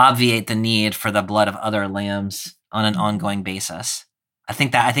obviate the need for the blood of other lambs on an ongoing basis. I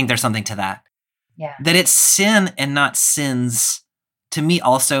think there's something to that. Yeah. That it's sin and not sins, to me,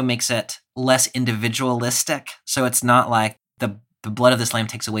 also makes it less individualistic. So it's not like the blood of this lamb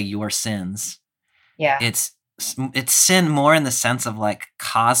takes away your sins. Yeah. It's sin more in the sense of like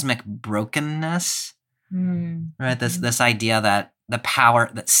cosmic brokenness. Right? This idea that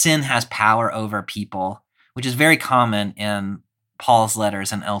that sin has power over people, which is very common in Paul's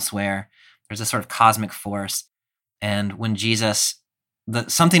letters and elsewhere. There's a sort of cosmic force. And when Jesus,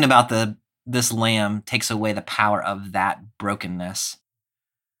 something about this lamb takes away the power of that brokenness.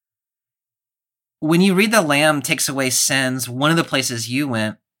 When you read the lamb takes away sins, one of the places you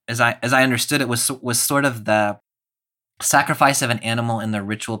went, as I understood it, was sort of the sacrifice of an animal in the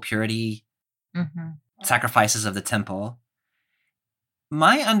ritual purity sacrifices of the temple.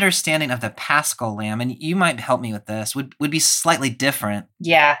 My understanding of the Paschal lamb, and you might help me with this, would be slightly different.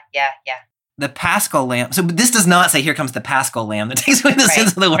 Yeah. The Paschal lamb. So this does not say, "Here comes the Paschal lamb that takes away the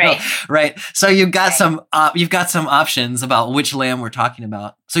sins of the world." Right. So you've got some options about which lamb we're talking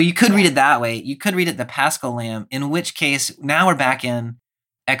about. So you could read it that way. You could read it the Paschal lamb. In which case, now we're back in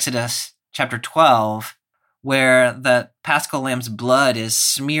Exodus chapter 12, where the Paschal lamb's blood is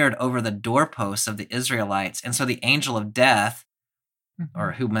smeared over the doorposts of the Israelites, and so the angel of death,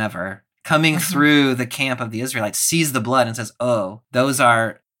 or whomever, coming through the camp of the Israelites, sees the blood and says, "Oh, those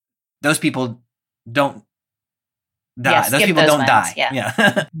people don't die. Yeah, those people don't ones. die."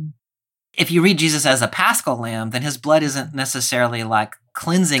 Yeah. If you read Jesus as a Paschal lamb, then his blood isn't necessarily like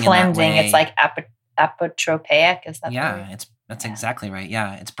cleansing. In that way. It's like apotropaic. Is that? Yeah, that's exactly right.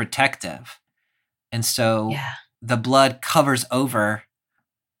 Yeah, it's protective, and so the blood covers over,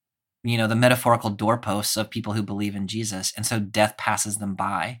 the metaphorical doorposts of people who believe in Jesus, and so death passes them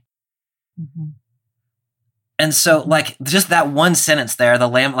by. And so, like, just that one sentence there, the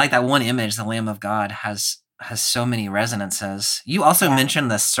lamb, like that one image, the Lamb of God has so many resonances. You also mentioned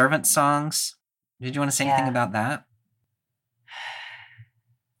the servant songs. Did you want to say anything about that?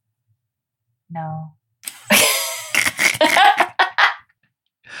 No.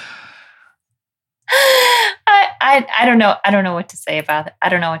 I don't know. I don't know what to say about it.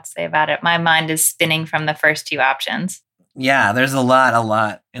 My mind is spinning from the first two options. Yeah, there's a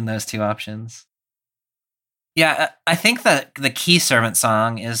lot in those two options. Yeah, I think that the key servant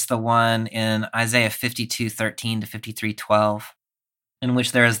song is the one in Isaiah 52:13 to 53:12, in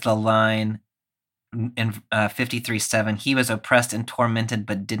which there is the line in 53:7, "He was oppressed and tormented,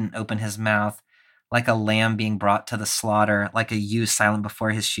 but didn't open his mouth. Like a lamb being brought to the slaughter, like a ewe silent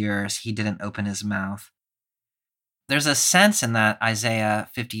before his shearers, he didn't open his mouth." There's a sense in that Isaiah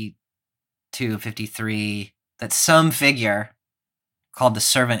 52:53 that some figure called the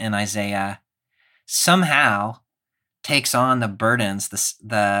servant in Isaiah somehow takes on the burdens,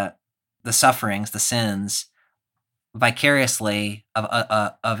 the sufferings, the sins vicariously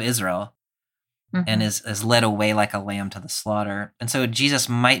of Israel, and is led away like a lamb to the slaughter. And so Jesus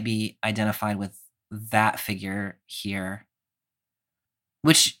might be identified with that figure here,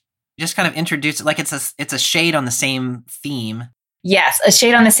 which just kind of introduces, like, it's a shade on the same theme. Yes, a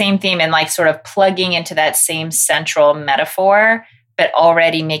shade on the same theme, and like sort of plugging into that same central metaphor, but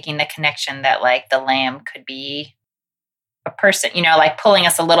already making the connection that like the lamb could be a person, like pulling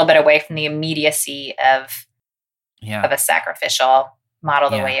us a little bit away from the immediacy of a sacrificial model,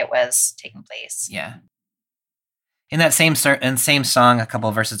 the way it was taking place. Yeah. In that same song, a couple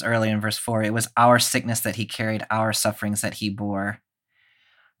of verses earlier in verse 4, "It was our sickness that he carried, our sufferings that he bore."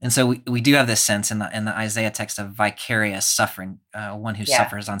 And so we do have this sense in the Isaiah text of vicarious suffering, one who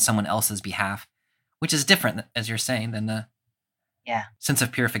suffers on someone else's behalf, which is different, as you're saying, than the sense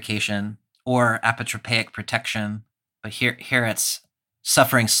of purification or apotropaic protection. But here it's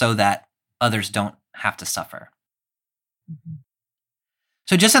suffering so that others don't have to suffer.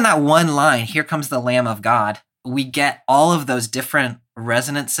 So just in that one line, "Here comes the Lamb of God," we get all of those different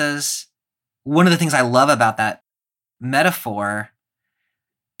resonances. One of the things I love about that metaphor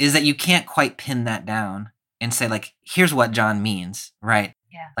is that you can't quite pin that down and say, like, here's what John means, right?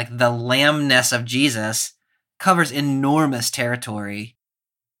 Yeah. Like the lambness of Jesus covers enormous territory.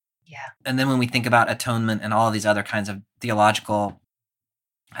 Yeah. And then when we think about atonement and all of these other kinds of theological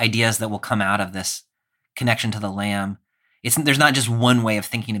ideas that will come out of this connection to the Lamb, there's not just one way of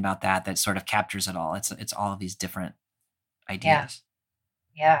thinking about that sort of captures it all. It's all of these different ideas.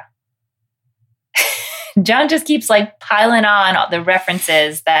 Yeah. John just keeps like piling on all the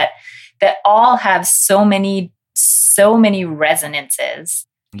references that all have so many resonances.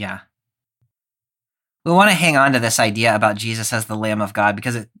 Yeah. We want to hang on to this idea about Jesus as the Lamb of God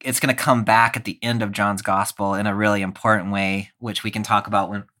because it's going to come back at the end of John's gospel in a really important way, which we can talk about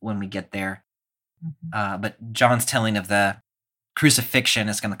when we get there. But John's telling of the crucifixion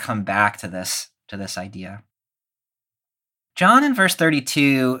is going to come back to this idea. John in verse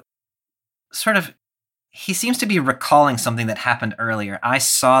 32 he seems to be recalling something that happened earlier. "I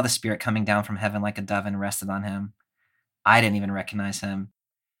saw the Spirit coming down from heaven like a dove and rested on him. I didn't even recognize him.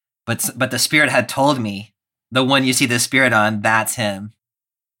 But the Spirit had told me, the one you see the Spirit on, that's him."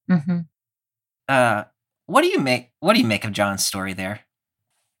 What do you make of John's story there?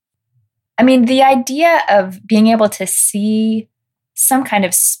 I mean, the idea of being able to see some kind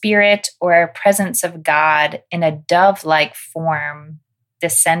of spirit or presence of God in a dove-like form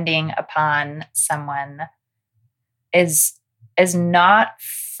descending upon someone is not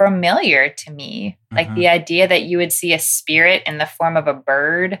familiar to me. Like the idea that you would see a spirit in the form of a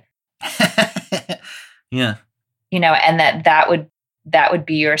bird. Yeah. And that would that would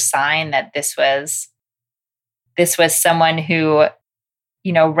be your sign that this was someone who,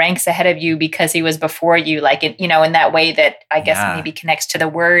 ranks ahead of you because he was before you, like, in that way that I guess maybe connects to the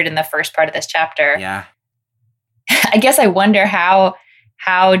word in the first part of this chapter. Yeah. I guess I wonder how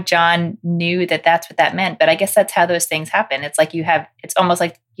John knew that that's what that meant, but I guess that's how those things happen. It's like it's almost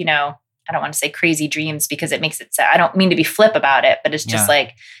like, I don't want to say crazy dreams because it makes it I don't mean to be flip about it, but it's just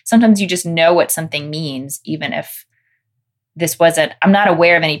like sometimes you just know what something means, even if I'm not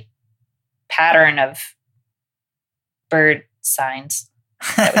aware of any pattern of bird signs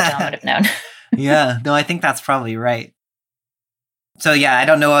that John would have known. Yeah, no, I think that's probably right. So yeah, I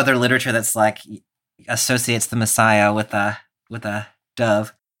don't know other literature that's like associates the Messiah with a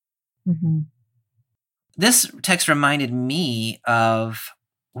dove. Mm-hmm. This text reminded me of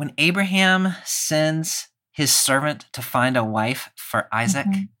when Abraham sends his servant to find a wife for Isaac,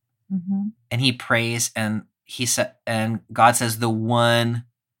 and he prays, and and God says, the woman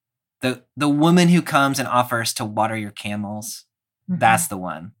who comes and offers to water your camels, that's the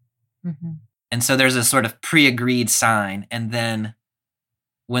one. And so there's a sort of pre-agreed sign, and then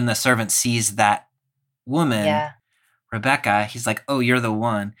when the servant sees that woman, Rebecca, he's like, "Oh, you're the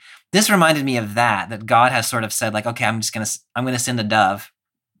one." This reminded me of that God has sort of said, like, "Okay, I'm gonna send a dove."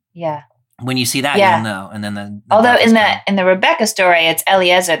 Yeah. When you see that, you'll know. And then although in the Rebecca story, it's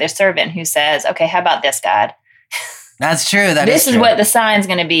Eliezer, their servant, who says, "Okay, how about this, God?" That's true. This is what the sign's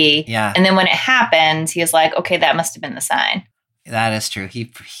going to be. Yeah. And then when it happens, he is like, "Okay, that must have been the sign." That is true.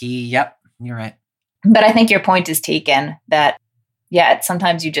 Yep, you're right. But I think your point is taken that,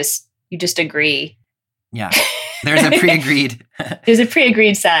 sometimes you just agree. Yeah. There's a pre-agreed. There's a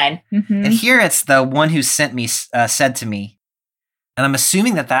pre-agreed sign. And here it's the one who sent me said to me. And I'm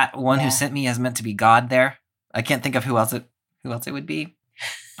assuming that one who sent me is meant to be God there. I can't think of who else it would be.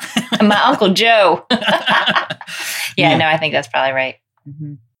 My Uncle Joe. No, I think that's probably right.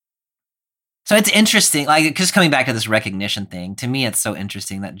 So it's interesting, like, just coming back to this recognition thing, to me it's so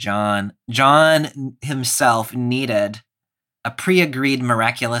interesting that John himself needed a pre-agreed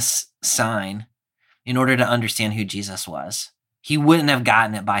miraculous sign in order to understand who Jesus was. He wouldn't have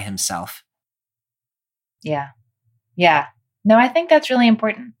gotten it by himself. Yeah. No, I think that's really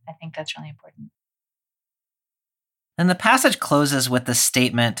important. And the passage closes with the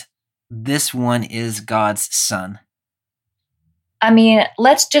statement, "This one is God's son." I mean,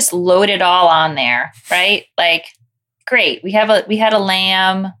 let's just load it all on there, right? Like, great. We had a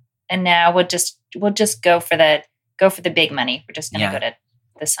lamb, and now we'll just go for the big money. We're just going to go to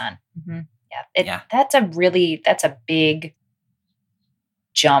the son. That's a big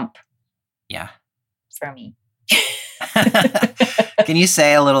jump. Yeah. For me. Can you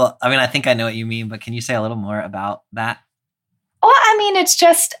say a little, I mean, I think I know what you mean, but can you say a little more about that? Well, I mean, it's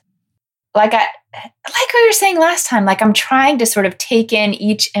just like we were saying last time, like I'm trying to sort of take in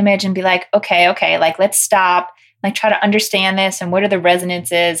each image and be like, okay, like let's stop, like try to understand this and what are the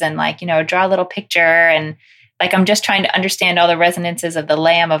resonances and like, draw a little picture. And like, I'm just trying to understand all the resonances of the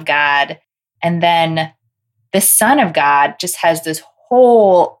Lamb of God. And then the Son of God just has this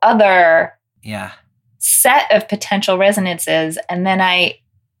whole other set of potential resonances. And then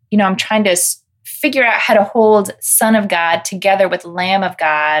I'm trying to figure out how to hold Son of God together with Lamb of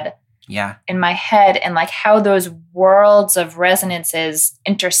God in my head, and like how those worlds of resonances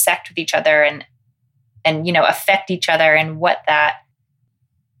intersect with each other and affect each other, and what that,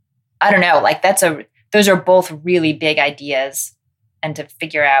 I don't know, like those are both really big ideas, and to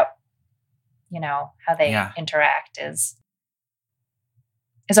figure out, how they interact is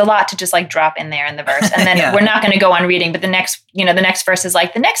a lot to just like drop in there in the verse. And then we're not going to go on reading, but the next verse is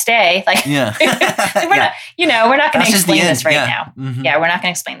like the next day, like we're not going to explain this right now. Yeah. We're not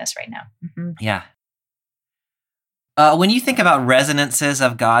going to explain this right now. Yeah. When you think about resonances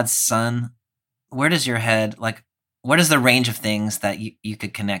of God's Son, where does your head, like, what is the range of things that you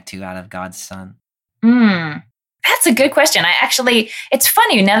could connect to out of God's Son? That's a good question. It's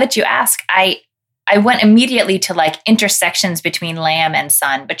funny now that you ask, I went immediately to like intersections between Lamb and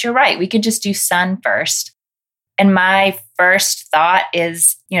Son, but you're right. We could just do Son first. And my first thought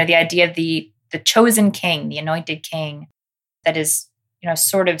is, the idea of the chosen king, the anointed king, that is,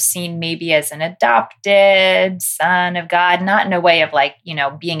 sort of seen maybe as an adopted son of God, not in a way of like,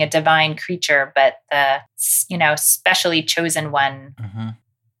 being a divine creature, but the, specially chosen one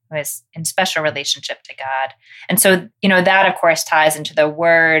who is in special relationship to God. And so, that of course ties into the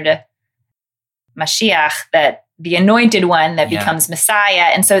word Mashiach, that the anointed one that becomes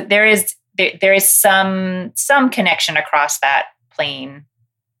Messiah. And so there is some connection across that plane.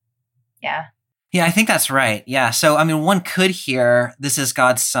 Yeah. Yeah, I think that's right. Yeah. So, I mean, one could hear this is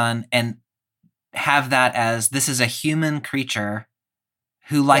God's Son and have that as this is a human creature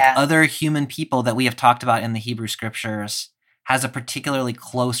who, like Yeah. other human people that we have talked about in the Hebrew scriptures, has a particularly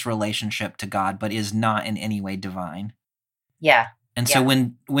close relationship to God, but is not in any way divine. Yeah. And so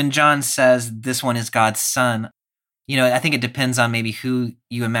when John says this one is God's son, I think it depends on maybe who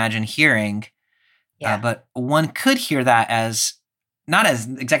you imagine hearing. Yeah. But one could hear that as not as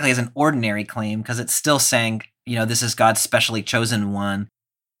exactly as an ordinary claim, because it's still saying, this is God's specially chosen one.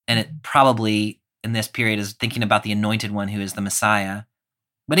 And it probably in this period is thinking about the anointed one who is the Messiah.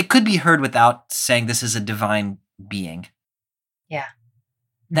 But it could be heard without saying this is a divine being. Yeah.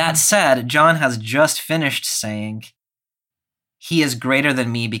 That said, John has just finished saying, he is greater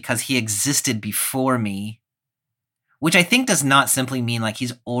than me because he existed before me, which I think does not simply mean like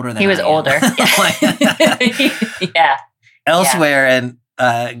he's older than he was I am. older. Yeah. Elsewhere in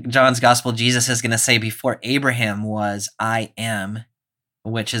John's gospel, Jesus is going to say, before Abraham was, I am,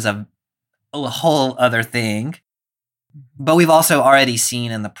 which is a whole other thing. But we've also already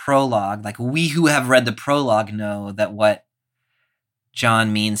seen in the prologue, like we who have read the prologue know that what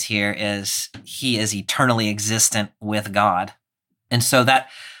John means here is he is eternally existent with God. And so that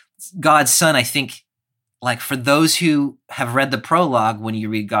God's son, I think, like for those who have read the prologue, when you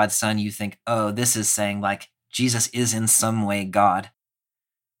read God's son, you think, oh, this is saying like Jesus is in some way God.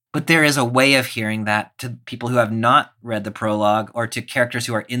 But there is a way of hearing that to people who have not read the prologue or to characters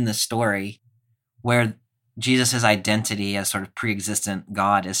who are in the story, where Jesus' identity as sort of pre-existent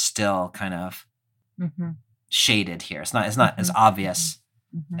God is still kind of shaded here. It's not as obvious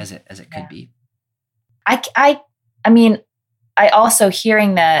as it could be. I mean, I also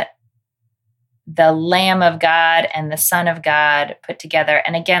hearing that the Lamb of God and the Son of God put together.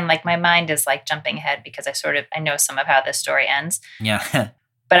 And again, like my mind is like jumping ahead because I know some of how this story ends. Yeah.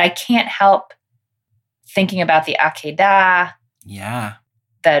 But I can't help thinking about the Akedah. Yeah.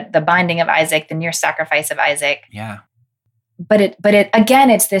 The binding of Isaac, the near sacrifice of Isaac. Yeah. But it again,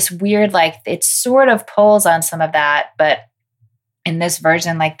 it's this weird, like it sort of pulls on some of that, but in this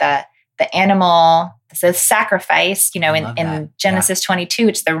version, like the animal, the sacrifice, in Genesis 22,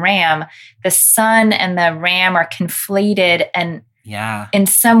 it's the ram. The son and the ram are conflated, and in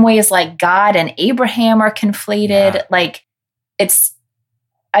some ways, like God and Abraham are conflated. Yeah. Like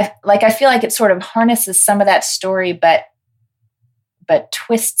I feel like it sort of harnesses some of that story, but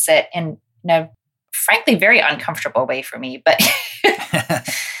twists it in a frankly very uncomfortable way for me. But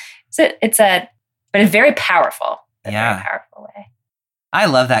it's a very powerful, very powerful way. I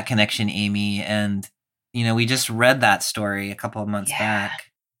love that connection, Amy. And, we just read that story a couple of months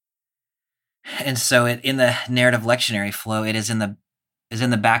back. And so in the narrative lectionary flow, it is in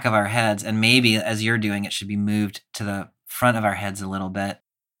the back of our heads. And maybe as you're doing, it should be moved to the front of our heads a little bit.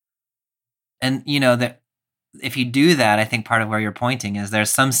 And, that if you do that, I think part of where you're pointing is there's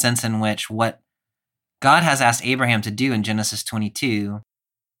some sense in which what God has asked Abraham to do in Genesis 22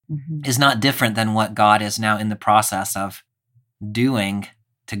 is not different than what God is now in the process of doing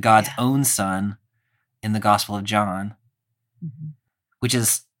to God's own son in the Gospel of John, which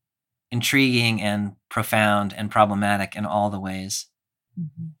is intriguing and profound and problematic in all the ways.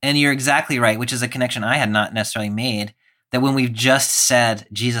 And you're exactly right, which is a connection I had not necessarily made, that when we've just said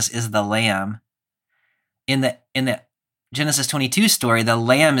Jesus is the Lamb, in the Genesis 22 story, the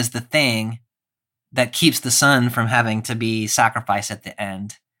Lamb is the thing that keeps the son from having to be sacrificed at the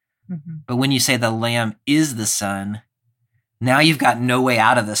end. But when you say the Lamb is the son, now you've got no way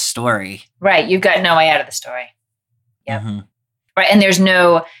out of the story. Right. You've got no way out of the story. Yep. Right. And there's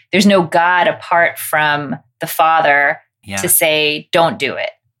no God apart from the Father to say, don't do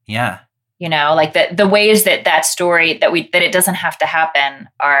it. Yeah. Like the ways that story that it doesn't have to happen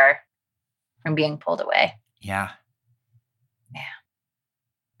are from being pulled away. Yeah. Yeah.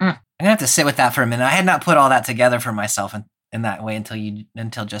 I'm gonna have to sit with that for a minute. I had not put all that together for myself in that way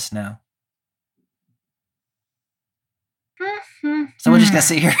until just now. So we're just gonna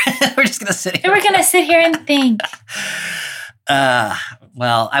sit here. We're gonna sit here and think.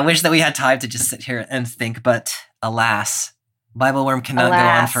 Well, I wish that we had time to just sit here and think, but alas, Bible Worm cannot go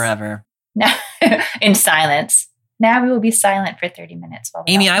on forever. No, in silence. Now we will be silent for 30 minutes.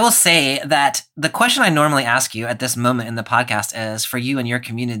 Amy, I will say that the question I normally ask you at this moment in the podcast is, for you and your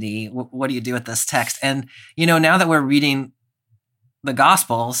community, what do you do with this text? And, now that we're reading the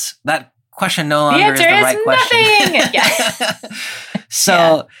Gospels, that question no longer is the right question.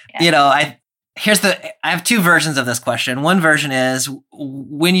 So, I have two versions of this question. One version is,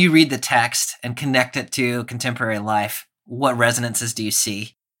 when you read the text and connect it to contemporary life, what resonances do you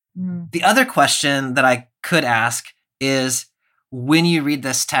see? The other question that I could ask is, when you read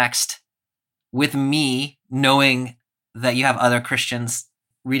this text with me, knowing that you have other Christians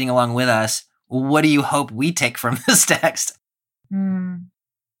reading along with us, what do you hope we take from this text?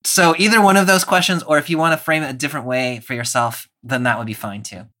 So either one of those questions, or if you want to frame it a different way for yourself, then that would be fine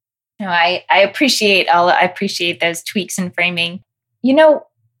too. No, I appreciate those tweaks and framing. You know,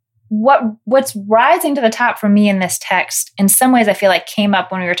 what's rising to the top for me in this text, in some ways I feel like came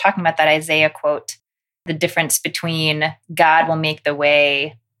up when we were talking about that Isaiah quote, the difference between God will make the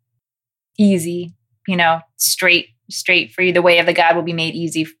way easy, straight for you. The way of the God will be made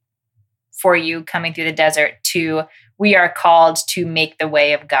easy for you coming through the desert, to we are called to make the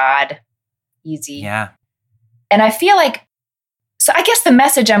way of God easy. Yeah. And I feel like, so I guess the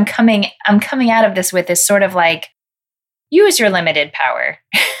message I'm coming out of this with is sort of like, use your limited power.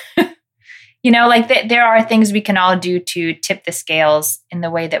 There are things we can all do to tip the scales in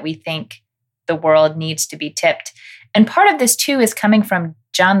the way that we think the world needs to be tipped. And part of this too is coming from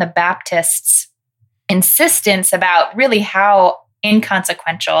John the Baptist's insistence about really how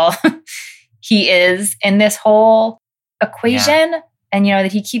inconsequential he is in this whole equation. Yeah. And,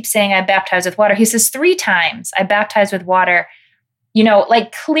 that he keeps saying, I baptize with water. He says 3 times, I baptize with water,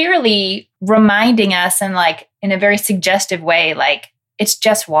 clearly reminding us and in a very suggestive way, it's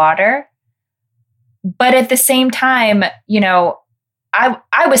just water. But at the same time,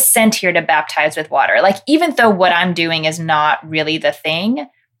 I was sent here to baptize with water. Even though what I'm doing is not really the thing,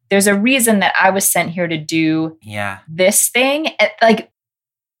 there's a reason that I was sent here to do this thing.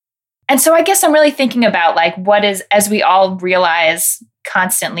 And so I guess I'm really thinking about what is, as we all realize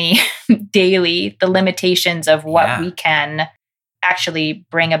constantly, daily, the limitations of what we can actually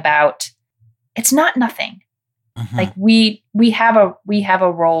bring about. It's not nothing. Mm-hmm. We have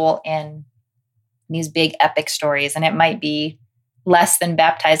a role in these big epic stories, and it might be less than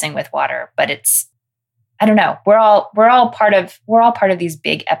baptizing with water, but it's, I don't know. We're all part of these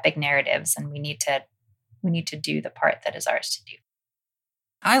big epic narratives, and we need to do the part that is ours to do.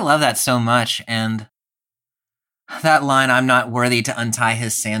 I love that so much. And that line, I'm not worthy to untie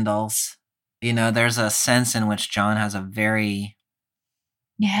his sandals. There's a sense in which John has a very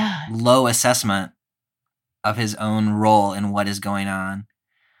low assessment of his own role in what is going on.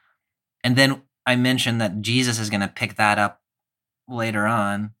 And then I mentioned that Jesus is going to pick that up later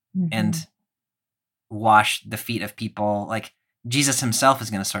on and wash the feet of people. Jesus himself is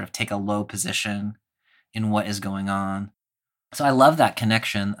going to sort of take a low position in what is going on. So I love that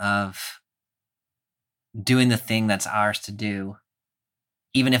connection of doing the thing that's ours to do,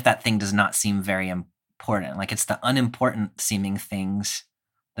 even if that thing does not seem very important. It's the unimportant seeming things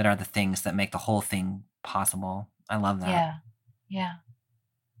that are the things that make the whole thing possible. I love that. Yeah. Yeah.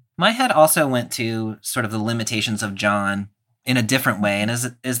 My head also went to sort of the limitations of John in a different way, and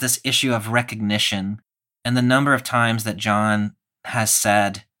is this issue of recognition and the number of times that John has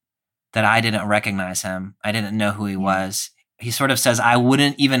said that I didn't recognize him. I didn't know who he was. He sort of says, I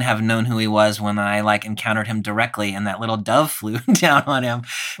wouldn't even have known who he was when I encountered him directly and that little dove flew down on him,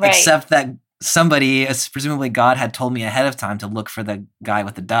 except that somebody, presumably God, had told me ahead of time to look for the guy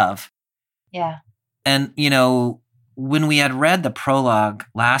with the dove. Yeah. And, when we had read the prologue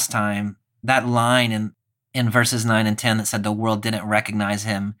last time, that line in verses 9 and 10 that said the world didn't recognize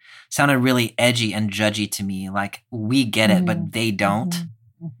him sounded really edgy and judgy to me. We get it, but they don't.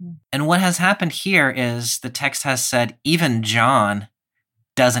 Mm-hmm. And what has happened here is the text has said even John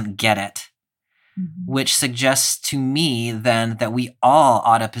doesn't get it, which suggests to me then that we all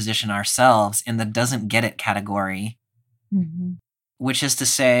ought to position ourselves in the doesn't get it category, which is to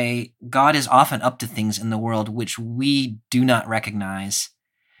say God is often up to things in the world which we do not recognize.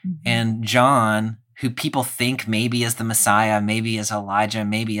 And John, who people think maybe is the Messiah, maybe is Elijah,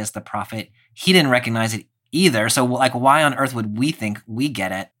 maybe is the prophet, he didn't recognize it either. So why on earth would we think we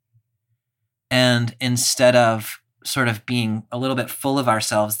get it? And instead of sort of being a little bit full of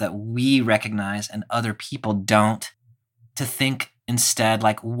ourselves that we recognize and other people don't, to think instead,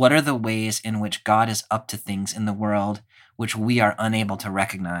 what are the ways in which God is up to things in the world which we are unable to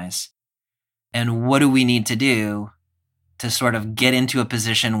recognize? And what do we need to do to sort of get into a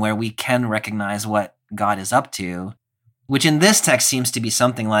position where we can recognize what God is up to, which in this text seems to be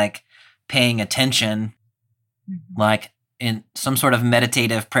something like paying attention, in some sort of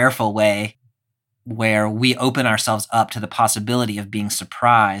meditative, prayerful way, where we open ourselves up to the possibility of being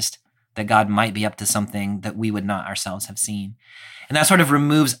surprised that God might be up to something that we would not ourselves have seen. And that sort of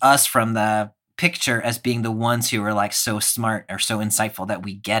removes us from the picture as being the ones who are so smart or so insightful that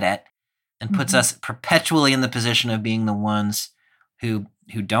we get it, and puts us perpetually in the position of being the ones who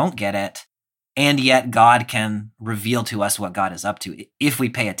don't get it. And yet God can reveal to us what God is up to if we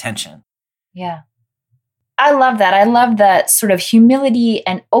pay attention. Yeah. I love that. I love the sort of humility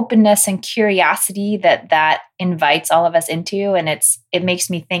and openness and curiosity that invites all of us into. And it makes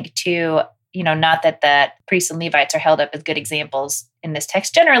me think too, not that the priests and Levites are held up as good examples in this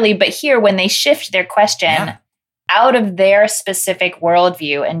text generally, but here when they shift their question out of their specific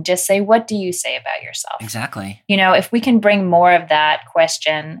worldview and just say, what do you say about yourself? Exactly. If we can bring more of that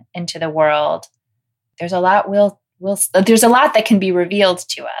question into the world, there's a lot there's a lot that can be revealed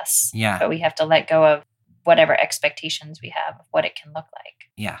to us. Yeah. But we have to let go of whatever expectations we have of what it can look like.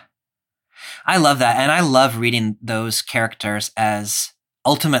 Yeah. I love that. And I love reading those characters as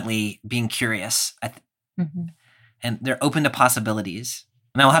ultimately being curious. And they're open to possibilities.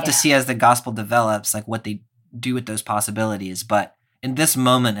 And we'll have to see as the gospel develops, like what they do with those possibilities. But in this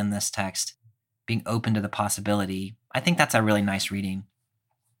moment in this text, being open to the possibility, I think that's a really nice reading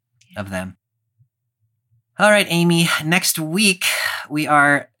of them. All right, Amy, next week we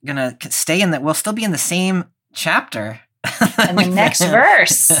are going to stay in that. We'll still be in the same chapter. And the next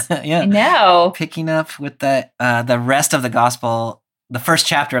verse. Yeah. I know. Picking up with the rest of the gospel, the first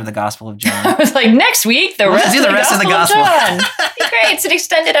chapter of the Gospel of John. I was like, next week, the rest of the gospel. John. Great. It's an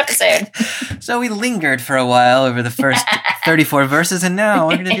extended episode. So we lingered for a while over the first 34 verses, and now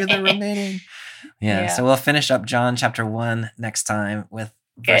we're going to do the remaining. Yeah. So we'll finish up John chapter 1 next time with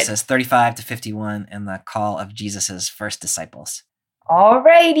verses 35 to 51 and the call of Jesus's first disciples. All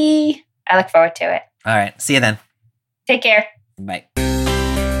righty. I look forward to it. All right. See you then. Take care. Bye.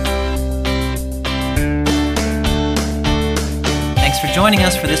 Thanks for joining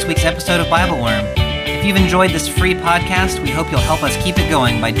us for this week's episode of Bible Worm. If you've enjoyed this free podcast, we hope you'll help us keep it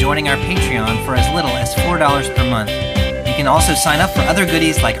going by joining our Patreon for as little as $4 per month. You can also sign up for other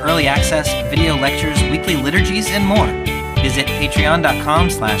goodies like early access, video lectures, weekly liturgies, and more. Visit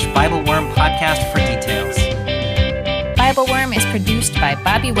patreon.com/BibleWormPodcast for details. Bible Worm is produced by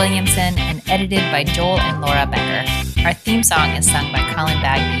Bobby Williamson and edited by Joel and Laura Becker. Our theme song is sung by Colin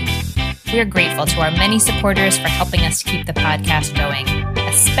Bagby. We are grateful to our many supporters for helping us keep the podcast going.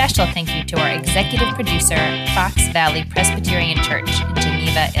 A special thank you to our executive producer, Fox Valley Presbyterian Church in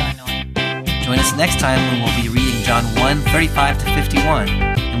Geneva, Illinois. Join us next time when we'll be reading John 1:35 to 51,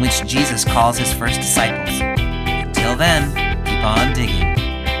 in which Jesus calls his first disciples. Until then, keep on digging.